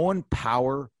 Owen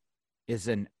Power is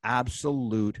an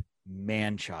absolute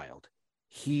man-child.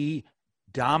 He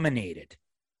dominated.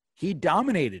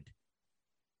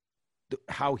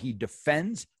 How he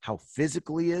defends, how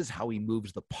physically he is, how he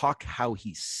moves the puck, how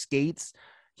he skates.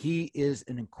 He is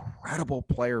an incredible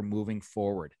player moving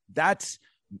forward. That's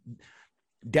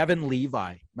Devin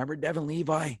Levi. Remember Devin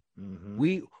Levi?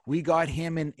 Mm-hmm. We got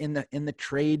him in the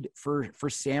trade for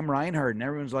Sam Reinhart, and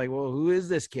everyone's like, well, who is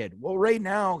this kid? Well, right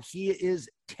now he is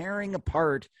tearing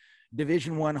apart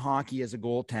Division I hockey as a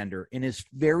goaltender in his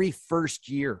very first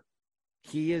year.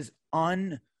 He is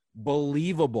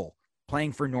unbelievable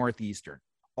playing for Northeastern.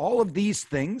 All of these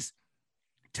things,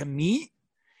 to me,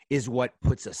 is what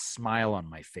puts a smile on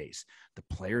my face. The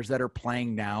players that are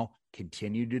playing now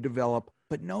continue to develop,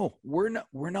 but no, we're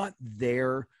not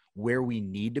there where we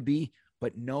need to be,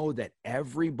 but know that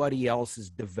everybody else is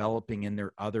developing in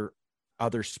their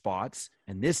other spots,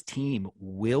 and this team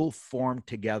will form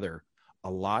together a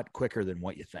lot quicker than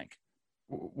what you think.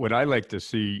 What I like to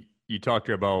see, you talked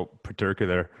about Peterka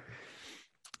there,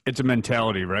 it's a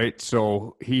mentality, right?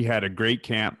 So he had a great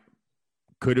camp,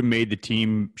 could have made the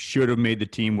team, should have made the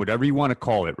team, whatever you want to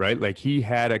call it, right? Like he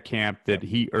had a camp that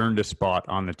he earned a spot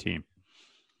on the team.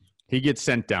 He gets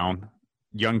sent down,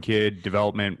 young kid,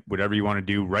 development, whatever you want to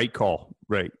do, right call,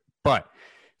 right? But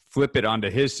flip it onto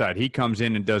his side. He comes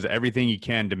in and does everything he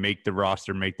can to make the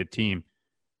roster, make the team.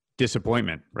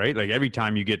 Disappointment, right? Like every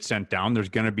time you get sent down, there's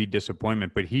going to be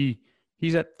disappointment. But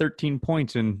he's at 13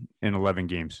 points in 11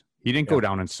 games. He didn't go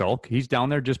down and sulk. He's down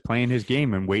there just playing his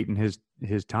game and waiting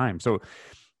his time. So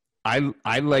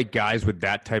I like guys with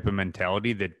that type of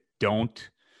mentality that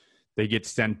they get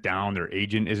sent down. Their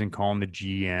agent isn't calling the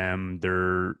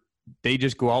GM. They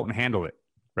just go out and handle it,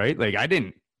 right? Like I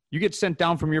didn't. You get sent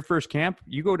down from your first camp,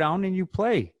 you go down and you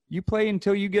play. You play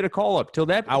until you get a call up. Till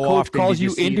that coach calls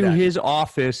you into his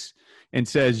office and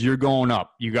says, you're going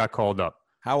up. You got called up.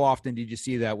 How often did you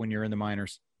see that when you're in the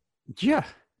minors? Yeah.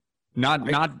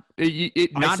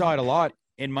 I saw it a lot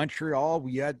in Montreal.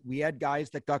 We had guys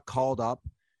that got called up,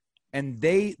 and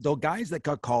the guys that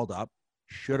got called up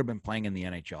should have been playing in the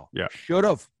NHL. Yeah. Should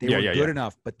have. They were good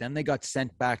enough, but then they got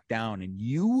sent back down. And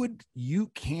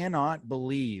you cannot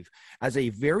believe, as a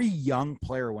very young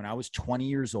player, when I was 20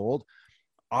 years old,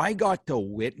 I got to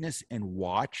witness and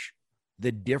watch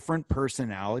the different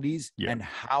personalities and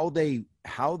how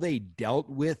they dealt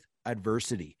with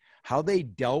adversity, how they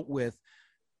dealt with,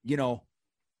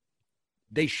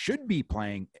 they should be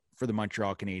playing for the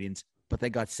Montreal Canadiens, but they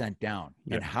got sent down.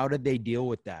 And how did they deal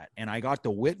with that? And I got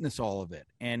to witness all of it.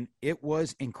 And it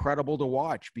was incredible to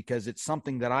watch, because it's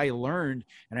something that I learned,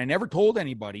 and I never told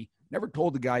anybody, never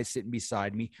told the guys sitting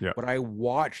beside me, but I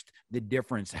watched the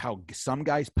difference, how some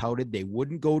guys pouted. They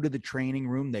wouldn't go to the training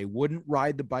room. They wouldn't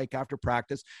ride the bike after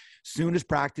practice. Soon as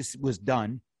practice was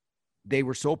done, they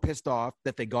were so pissed off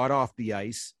that they got off the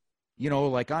ice.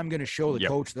 Like, I'm going to show the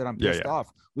coach that I'm pissed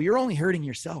off. Well, you're only hurting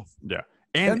yourself. Yeah.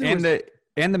 And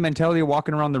the mentality of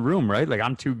walking around the room, right? Like,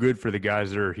 I'm too good for the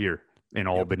guys that are here in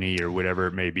Albany or whatever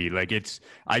it may be. Like,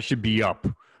 I should be up.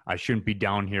 I shouldn't be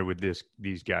down here with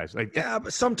these guys. Like,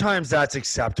 but sometimes that's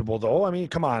acceptable, though. I mean,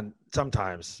 come on.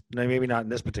 Sometimes, maybe not in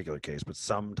this particular case, but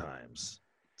sometimes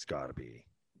it's got to be.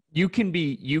 You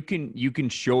can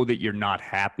show that you're not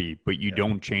happy, but you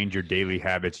don't change your daily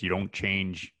habits. You don't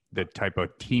change the type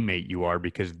of teammate you are,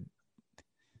 because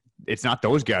it's not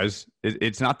those guys.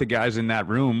 It's not the guys in that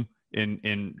room.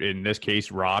 In this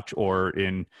case, Roch, or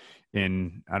in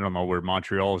I don't know where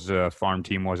Montreal's farm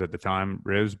team was at the time,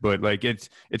 Rivs, but like it's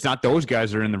not those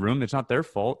guys that are in the room. It's not their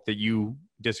fault that you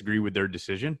disagree with their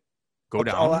decision. Go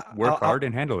down, work hard,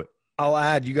 and handle it. I'll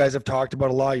add, you guys have talked about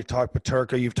a lot. You've talked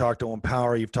Paterka, you've talked Owen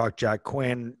Power, you've talked Jack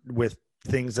Quinn, with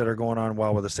things that are going on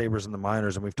with the Sabres and the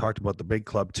Miners, and we've talked about the big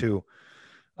club too.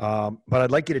 But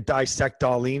I'd like you to dissect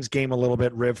Dahlin's game a little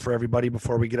bit, Riv, for everybody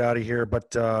before we get out of here.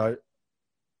 But the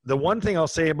one thing I'll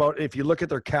say about, if you look at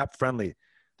their cap friendly,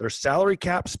 their salary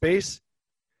cap space,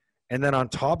 and then on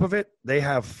top of it, they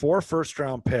have 4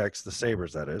 first-round picks, the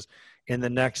Sabres that is, in the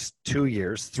next 2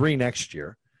 years, 3 next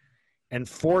year, and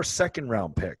 4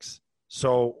 second-round picks.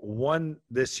 So 1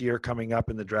 this year coming up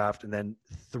in the draft, and then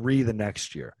 3 the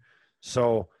next year.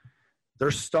 So they're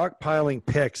stockpiling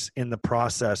picks in the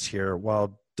process here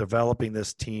while developing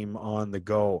this team on the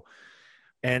go.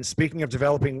 And speaking of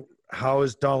developing, how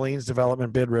is Dahlin's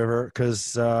development bid, River?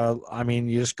 Because,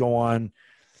 you just go on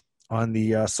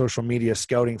the social media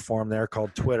scouting forum there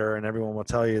called Twitter, and everyone will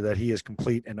tell you that he is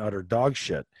complete and utter dog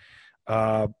shit.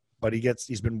 But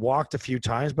he's been walked a few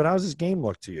times. But how's his game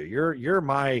look to you? You're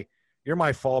my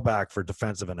fallback for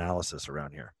defensive analysis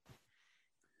around here.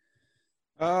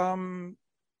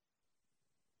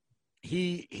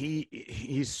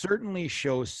 He certainly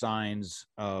shows signs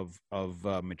of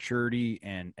maturity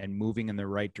and moving in the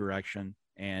right direction.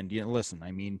 And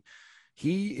listen,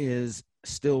 he is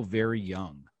still very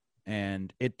young,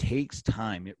 and it takes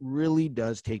time. It really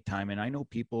does take time. And I know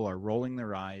people are rolling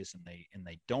their eyes and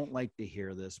they don't like to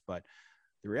hear this, but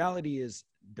the reality is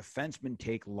defensemen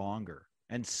take longer,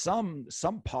 and some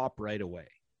pop right away.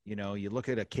 You look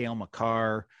at a Cale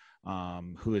Makar,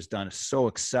 who has done so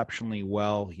exceptionally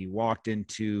well. He walked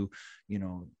into,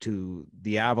 to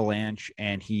the Avalanche,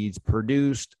 and he's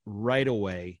produced right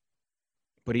away.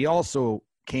 But he also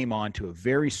came on to a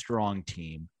very strong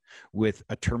team with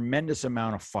a tremendous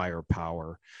amount of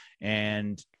firepower.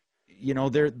 And,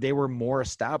 they were more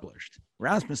established.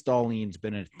 Rasmus Dahlin's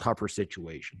been in a tougher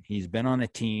situation. He's been on a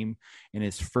team in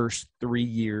his first 3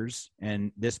 years,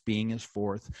 and this being his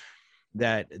 4th,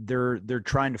 that they're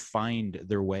trying to find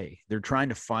their way. They're trying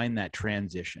to find that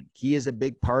transition. He is a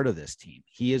big part of this team.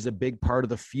 He is a big part of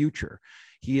the future.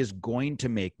 He is going to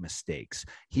make mistakes.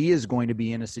 He is going to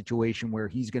be in a situation where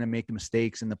he's going to make the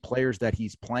mistakes, and the players that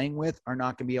he's playing with are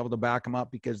not going to be able to back him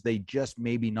up because they just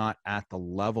maybe not at the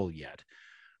level yet.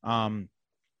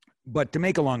 But to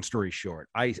make a long story short,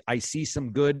 I see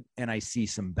some good and I see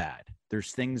some bad.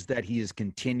 There's things that he is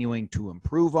continuing to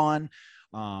improve on.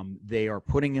 They are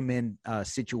putting him in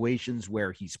situations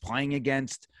where he's playing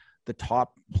against the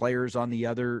top players on the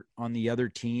other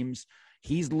teams.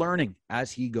 He's learning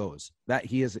as he goes. That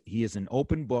he is an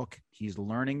open book. He's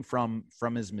learning from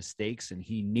his mistakes, and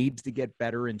he needs to get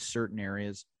better in certain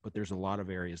areas, but there's a lot of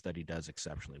areas that he does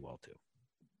exceptionally well too.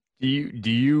 Do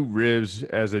you Rivs,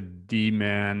 as a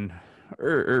D-man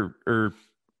or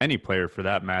any player for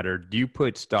that matter, do you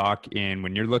put stock in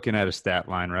when you're looking at a stat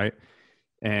line, right?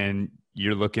 And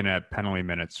you're looking at penalty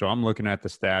minutes. So I'm looking at the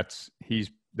stats.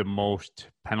 He's the most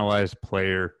penalized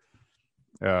player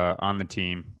on the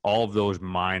team. All of those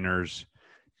minors.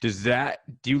 Do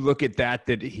you look at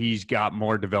that he's got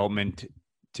more development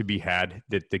to be had,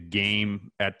 that the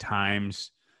game at times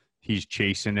he's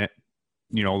chasing it,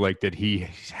 like that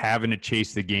he's having to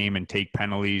chase the game and take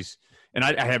penalties and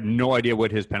I have no idea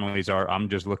what his penalties are. I'm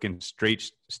just looking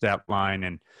straight stat line,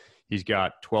 and he's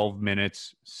got 12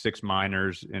 minutes, 6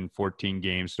 minors in 14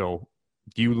 games. So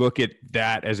do you look at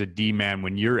that as a D-man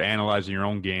when you're analyzing your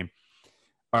own game?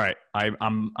 All right,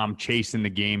 I'm chasing the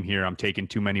game here. I'm taking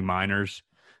too many minors.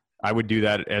 I would do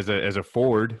that as a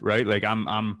forward, right? Like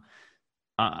and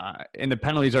the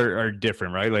penalties are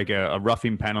different, right? Like a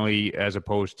roughing penalty as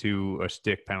opposed to a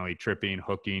stick penalty, tripping,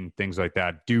 hooking, things like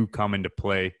that do come into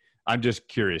play. I'm just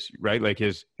curious, right? Like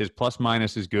his plus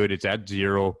minus is good. It's at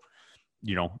 0,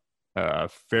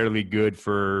 fairly good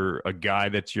for a guy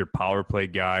that's your power play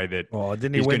guy that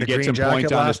didn't he win the green jacket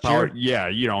last year?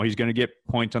 Yeah, he's going to get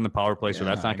points on the power play, so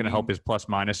that's not going to help his plus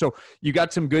minus. So you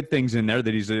got some good things in there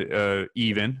that he's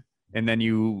even, and then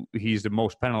he's the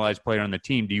most penalized player on the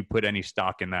team. Do you put any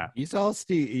stock in that? He's also,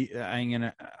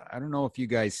 I don't know if you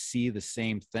guys see the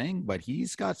same thing, but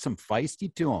he's got some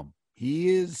feisty to him. He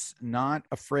is not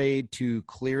afraid to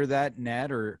clear that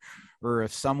net, or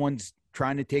if someone's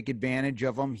trying to take advantage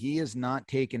of him, he is not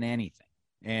taking anything.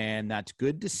 And that's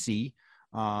good to see.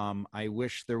 I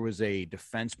wish there was a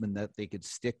defenseman that they could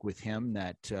stick with him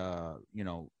that,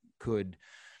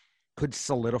 could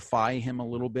solidify him a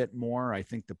little bit more. I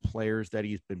think the players that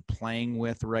he's been playing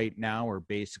with right now are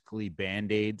basically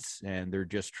Band-Aids, and they're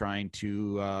just trying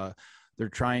to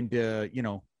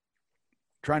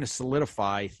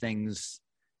solidify things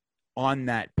on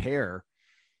that pair.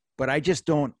 But I just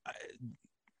don't,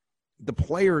 the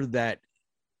player that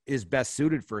is best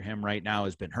suited for him right now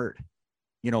has been hurt.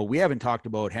 We haven't talked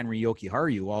about Henry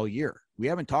Jokiharju all year. We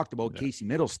haven't talked about Casey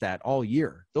Middlestat all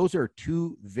year. Those are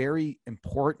two very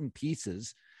important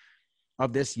pieces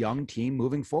of this young team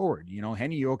moving forward.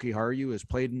 Henry Jokiharju has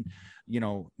played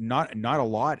not a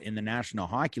lot in the National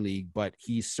Hockey League, but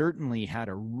he certainly had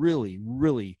a really,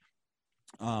 really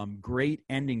great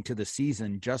ending to the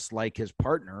season, just like his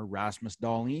partner Rasmus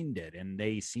Dahlin did. And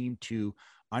they seem to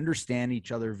understand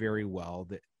each other very well.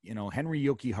 That Henry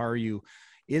Jokiharju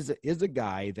is a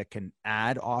guy that can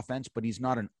add offense, but he's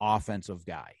not an offensive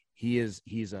guy. He's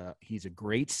a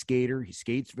great skater. He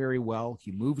skates very well.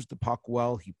 He moves the puck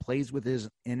well. He plays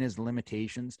in his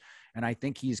limitations. And I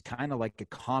think he's kind of like a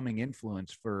calming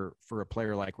influence for a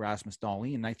player like Rasmus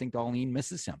Dahlin. And I think Dahlin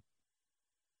misses him.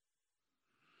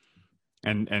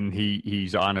 And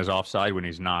he's on his offside when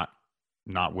he's not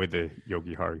with the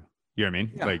Jokiharju. You know what I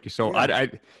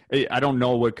mean? Yeah. I don't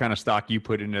know what kind of stock you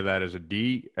put into that as a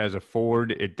D. As a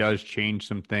forward, it does change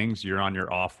some things. You're on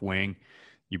your off wing.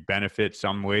 You benefit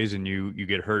some ways and you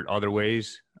get hurt other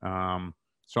ways. So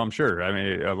I'm sure. I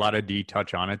mean, a lot of D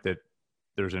touch on it that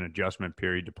there's an adjustment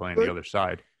period to playing the other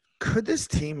side. Could this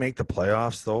team make the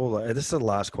playoffs, though? This is the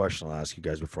last question I'll ask you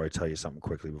guys before I tell you something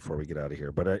quickly before we get out of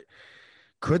here. But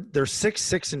they're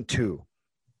 6-6-2,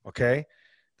 okay?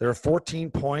 There are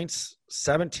 14 points.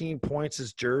 17 points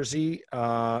is Jersey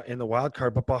in the wild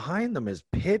card. But behind them is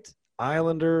Pitt,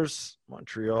 Islanders,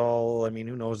 Montreal. I mean,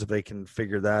 who knows if they can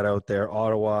figure that out there,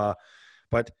 Ottawa.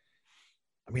 But,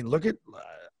 I mean, look at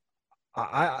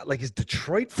is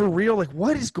Detroit for real? Like,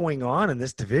 what is going on in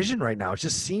this division right now? It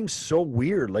just seems so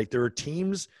weird. Like, there are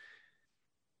teams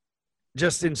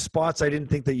just in spots I didn't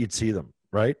think that you'd see them,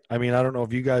 right? I mean, I don't know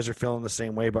if you guys are feeling the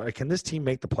same way, but can this team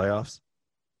make the playoffs?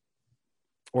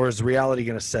 Or is reality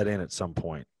going to set in at some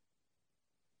point?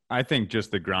 I think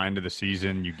just the grind of the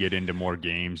season, you get into more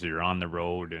games, you're on the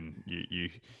road, and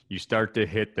you start to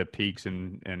hit the peaks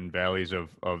and valleys of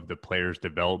the player's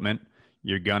development.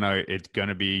 It's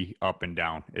gonna be up and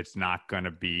down. It's not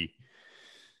gonna be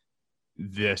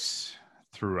this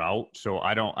throughout. So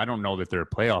I don't know that they're a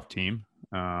playoff team.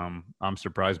 I'm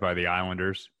surprised by the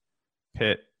Islanders.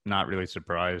 Pitt, not really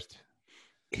surprised.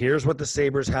 Here's what the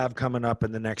Sabres have coming up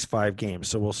in the next 5 games.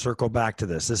 So we'll circle back to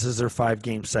this. This is their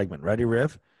 5-game segment. Ready,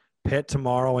 Riv? Pitt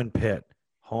tomorrow in Pitt.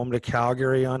 Home to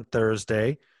Calgary on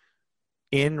Thursday.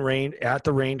 At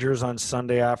the Rangers on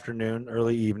Sunday afternoon,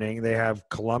 early evening. They have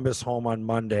Columbus home on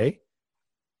Monday.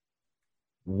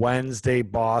 Wednesday,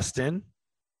 Boston.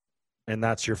 And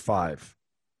that's your 5.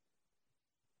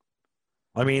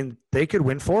 I mean, they could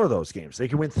win 4 of those games. They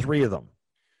could win 3 of them.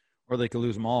 Or they could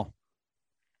lose them all.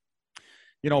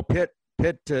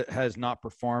 Pitt has not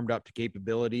performed up to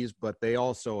capabilities, but they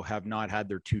also have not had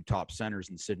their 2 top centers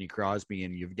in Sidney Crosby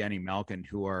and Evgeny Malkin,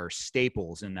 who are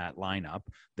staples in that lineup.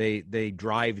 They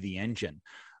drive the engine.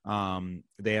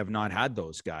 They have not had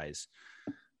those guys.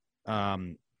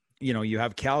 You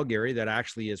have Calgary that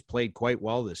actually has played quite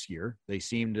well this year. They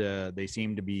seem to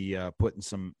be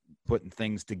putting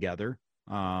things together.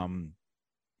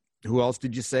 Who else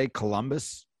did you say?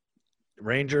 Columbus,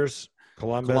 Rangers.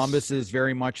 Columbus is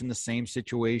very much in the same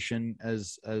situation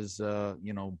as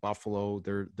Buffalo.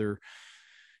 They're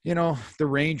the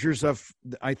Rangers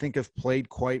I think have played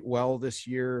quite well this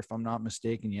year, if I'm not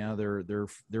mistaken. Yeah,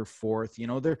 they're fourth.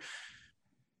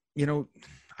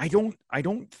 I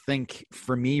don't think,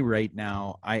 for me right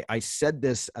now, I said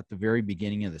this at the very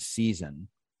beginning of the season,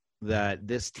 that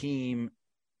this team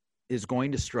is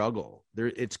going to struggle.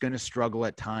 It's going to struggle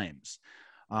at times.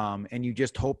 And you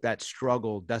just hope that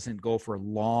struggle doesn't go for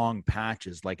long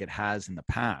patches like it has in the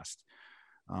past.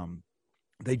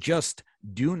 They just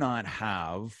do not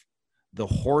have the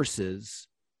horses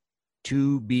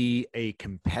to be a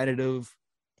competitive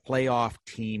playoff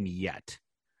team yet.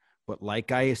 But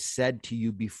like I said to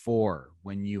you before,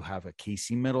 when you have a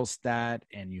Casey Middlestat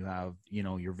and you have,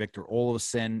 your Victor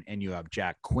Olofsson and you have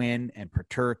Jack Quinn and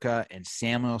Peterka and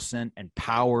Samuelson and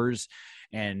Powers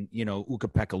and,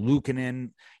 Ukko-Pekka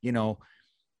Luukkonen,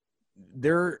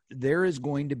 there is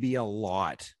going to be a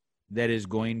lot that is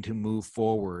going to move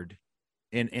forward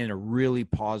in a really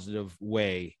positive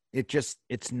way.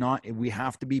 We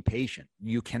have to be patient.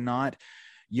 You cannot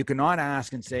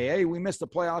ask and say, hey, we missed the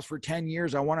playoffs for 10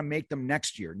 years. I want to make them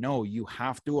next year. No, you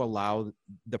have to allow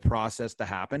the process to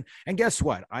happen. And guess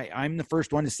what? I'm the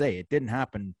first one to say it didn't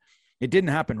happen. It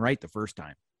didn't happen right the first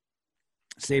time.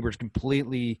 Sabres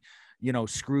completely,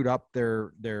 screwed up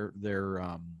their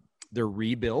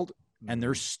rebuild, and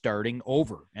they're starting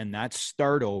over. And that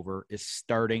start over is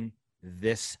starting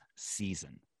this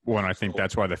season. Well, and I think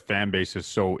that's why the fan base is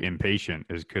so impatient,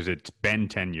 is because it's been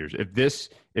 10 years. If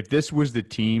this was the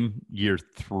team year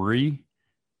 3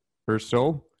 or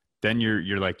so, then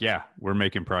you're like, yeah, we're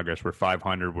making progress. We're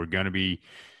 500. We're going to be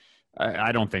 –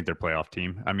 I don't think they're a playoff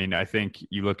team. I mean, I think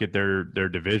you look at their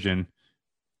division,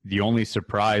 the only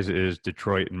surprise is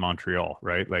Detroit and Montreal,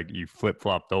 right? Like, you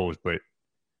flip-flop those, but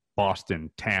Boston,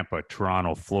 Tampa,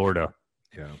 Toronto, Florida.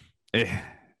 Yeah.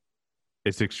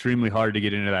 It's extremely hard to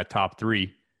get into that top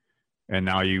 3. And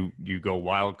now you go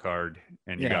wild card,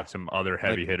 and you got some other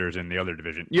heavy hitters in the other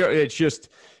division. It's just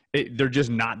they're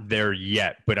just not there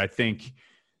yet. But I think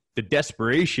the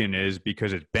desperation is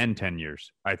because it's been 10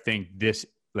 years. I think this,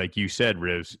 like you said,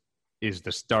 Rivs, is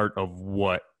the start of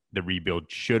what the rebuild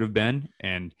should have been,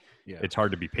 and it's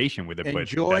hard to be patient with it. But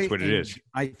that's what it is.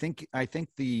 I think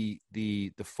the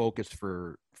focus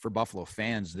for Buffalo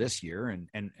fans this year,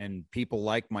 and people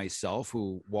like myself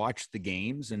who watch the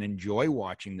games and enjoy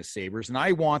watching the Sabres, and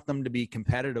I want them to be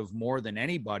competitive more than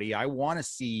anybody. I want to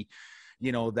see,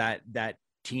 that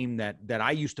team that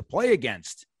I used to play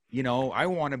against. I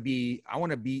want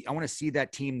to see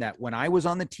that team that when I was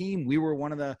on the team, we were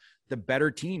one of the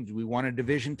better teams. We won a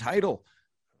division title.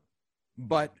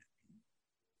 But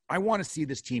I want to see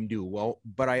this team do well,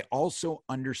 but I also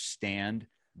understand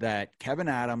that Kevin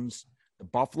Adams, the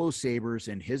Buffalo Sabres,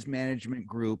 and his management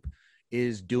group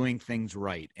is doing things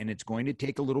right. And it's going to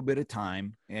take a little bit of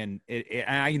time. And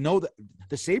I know that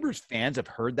the Sabres fans have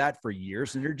heard that for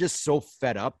years, and they're just so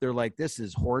fed up. They're like, this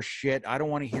is horse shit. I don't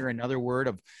want to hear another word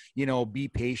of, be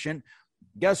patient.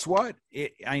 Guess what?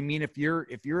 If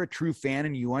you're a true fan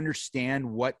and you understand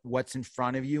what's in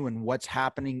front of you and what's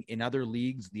happening in other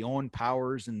leagues, the Owen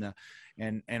Powers and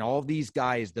all these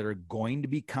guys that are going to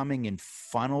be coming and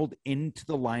funneled into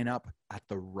the lineup at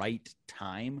the right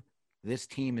time, this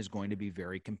team is going to be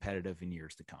very competitive in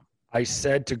years to come. I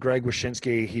said to Greg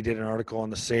Wyshynski, he did an article on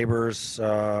the Sabres.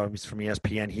 He's from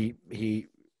ESPN.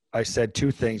 I said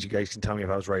 2 things. You guys can tell me if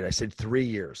I was right. I said 3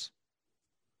 years.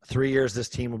 3 years, this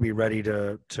team will be ready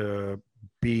to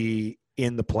be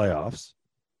in the playoffs.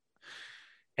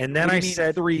 And then I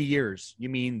said 3 years. You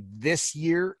mean this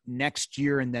year, next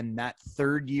year, and then that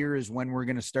third year is when we're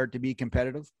going to start to be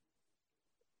competitive?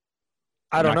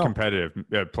 I don't know. Competitive,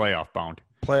 playoff bound.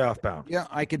 Playoff bound. Yeah,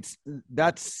 I could.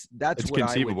 That's it's what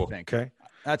conceivable. I would think. Okay.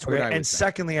 That's what I would And think.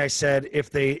 secondly, I said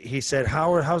he said,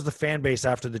 how's the fan base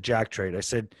after the Jack trade? I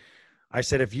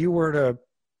said if you were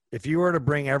to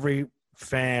bring every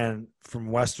fan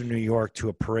from Western New York to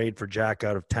a parade for Jack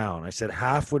out of town, I said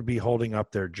half would be holding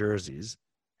up their jerseys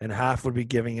and half would be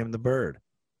giving him the bird.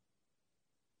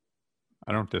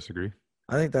 I don't disagree.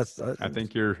 I think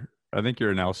I think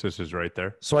your analysis is right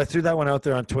there. So I threw that one out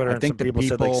there on Twitter, and some people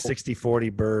said like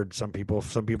 60-40 bird. Some people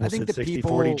said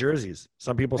 60-40 jerseys.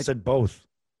 Some people said both.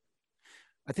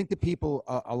 I think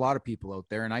a lot of people out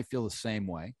there, and I feel the same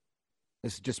way.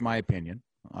 This is just my opinion.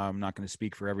 I'm not going to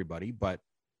speak for everybody, but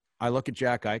I look at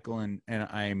Jack Eichel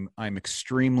and I'm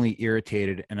extremely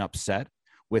irritated and upset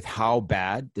with how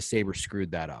bad the Sabres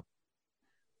screwed that up.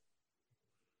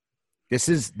 This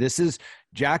is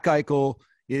Jack Eichel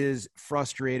is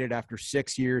frustrated after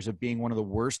 6 years of being one of the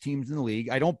worst teams in the league.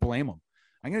 I don't blame him.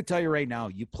 I'm going to tell you right now,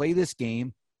 you play this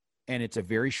game and it's a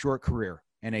very short career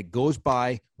and it goes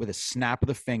by with a snap of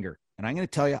the finger. And I'm going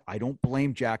to tell you, I don't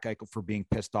blame Jack Eichel for being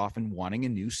pissed off and wanting a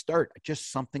new start,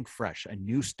 just something fresh, a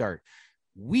new start.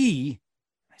 I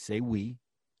say we,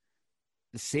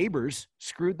 the Sabres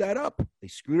screwed that up. They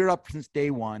screwed it up since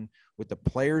day one with the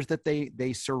players that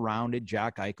they surrounded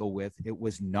Jack Eichel with. It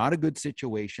was not a good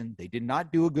situation. They did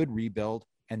not do a good rebuild,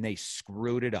 and they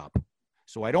screwed it up.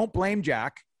 So I don't blame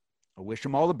Jack. I wish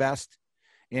him all the best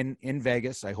in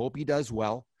Vegas. I hope he does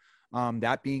well.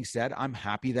 That being said, I'm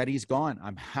happy that he's gone.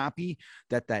 I'm happy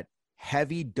that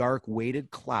heavy, dark,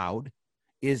 weighted cloud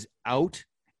is out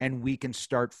and we can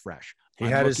start fresh. He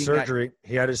had his surgery.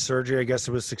 I guess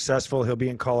it was successful. He'll be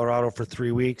in Colorado for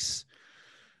 3 weeks.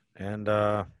 And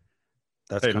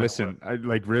that's hey, listen,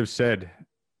 like Riv said,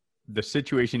 the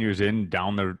situation he was in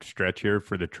down the stretch here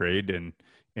for the trade and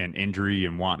injury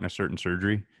and wanting a certain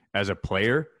surgery, as a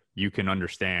player, you can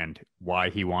understand why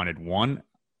he wanted, one,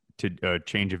 to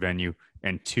change a venue,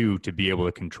 and two, to be able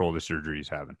to control the surgery he's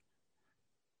having.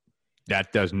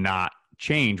 That does not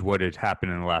change what had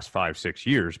happened in the last 5-6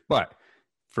 years. But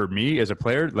for me as a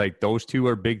player, like, those two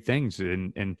are big things,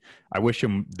 and I wish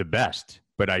him the best.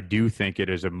 But I do think it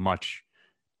is a much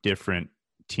different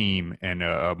team and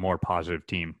a more positive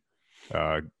team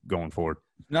going forward.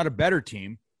 Not a better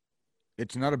team.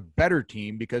 It's not a better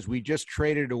team because we just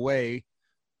traded away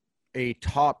a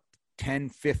top 10,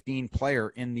 15 player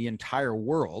in the entire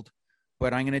world.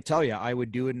 But I'm going to tell you, I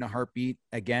would do it in a heartbeat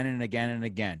again and again and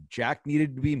again. Jack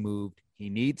needed to be moved. He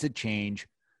needs a change.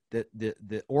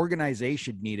 The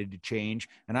organization needed to change.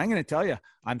 And I'm going to tell you,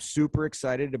 I'm super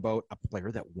excited about a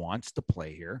player that wants to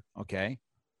play here. Okay.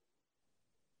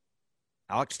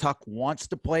 Alex Tuch wants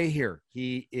to play here.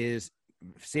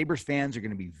 Sabres fans are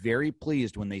going to be very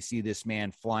pleased when they see this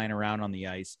man flying around on the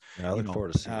ice. Yeah, I look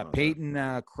forward to seeing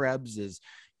Peyton Krebs is,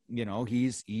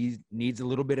 he needs a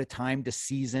little bit of time to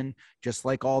season, just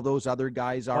like all those other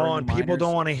guys are. Oh, and people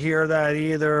don't want to hear that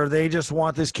either. They just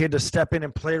want this kid to step in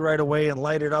and play right away and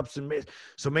light it up,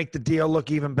 so make the deal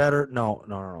look even better.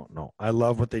 No. I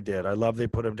love what they did. I love they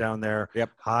put him down there.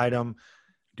 Yep. Hide him.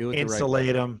 Do it.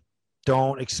 Insulate him.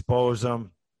 Don't expose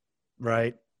him.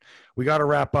 Right. We got to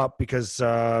wrap up because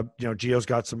Gio's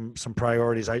got some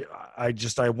priorities.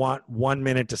 I want 1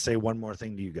 minute to say one more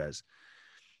thing to you guys.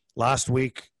 Last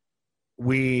week,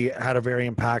 we had a very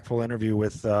impactful interview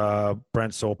with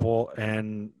Brent Sopel,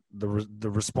 and the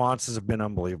responses have been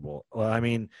unbelievable. I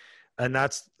mean, and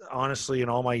that's honestly, in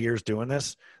all my years doing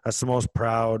this, that's the most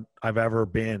proud I've ever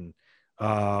been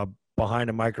behind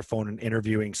a microphone and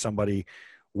interviewing somebody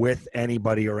with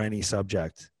anybody or any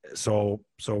subject. So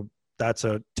that's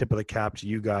a tip of the cap to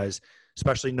you guys,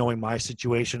 especially knowing my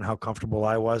situation, how comfortable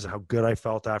I was, how good I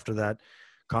felt after that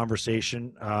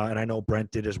conversation. And I know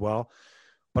Brent did as well.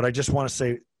 But I just want to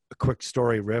say a quick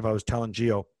story, Riv. I was telling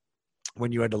Gio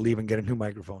when you had to leave and get a new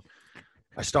microphone.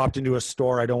 I stopped into a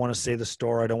store. I don't want to say the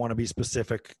store. I don't want to be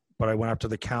specific, but I went up to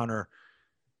the counter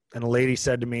and a lady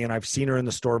said to me, and I've seen her in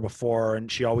the store before, and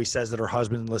she always says that her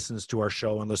husband listens to our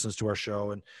show. And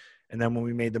then when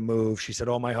we made the move, she said,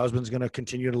 "Oh, my husband's going to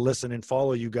continue to listen and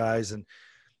follow you guys."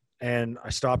 And I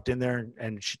stopped in there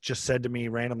and she just said to me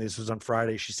randomly, this was on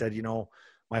Friday. She said,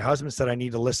 "My husband said I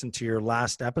need to listen to your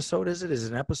last episode. Is it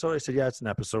an episode?" I said, "Yeah, it's an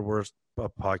episode. We're a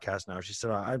podcast now." She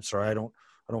said, "I'm sorry, I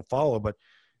don't follow." But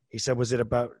he said, was it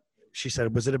about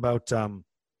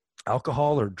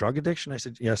alcohol or drug addiction? I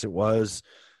said, "Yes, it was."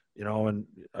 And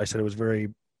I said it was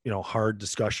very, hard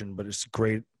discussion, but it's a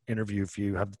great interview if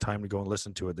you have the time to go and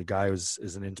listen to it. The guy is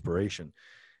an inspiration.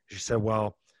 She said,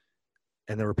 "Well,"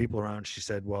 and there were people around. She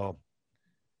said, "Well,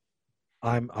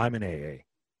 I'm an AA."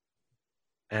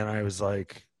 And I was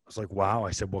like, "Wow."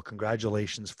 I said, "Well,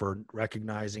 congratulations for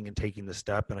recognizing and taking the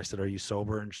step." And I said, "Are you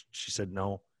sober?" And she said,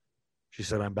 "No." She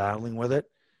said, "I'm battling with it."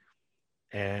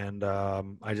 And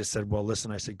I just said, "Well,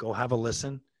 listen," I said, "Go have a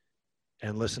listen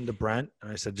and listen to Brent."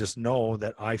 And I said, "Just know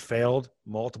that I failed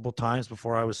multiple times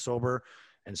before I was sober,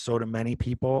 and so do many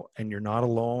people, and you're not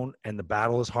alone, and the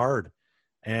battle is hard.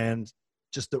 And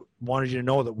just wanted you to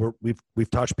know that we've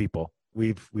touched people.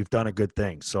 We've done a good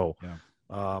thing." So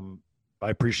I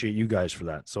appreciate you guys for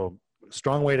that. So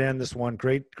strong way to end this one.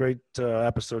 Great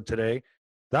episode today.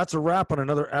 That's a wrap on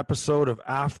another episode of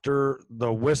After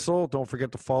the Whistle. Don't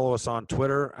forget to follow us on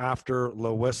Twitter, After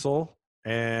the Whistle,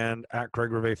 and at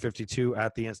Craig Rivet 52,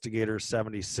 at the Instigator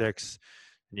 76.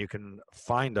 And you can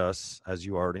find us, as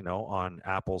you already know, on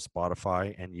Apple,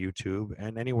 Spotify, and YouTube,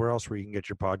 and anywhere else where you can get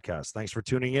your podcasts. Thanks for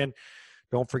tuning in.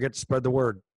 Don't forget to spread the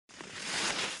word.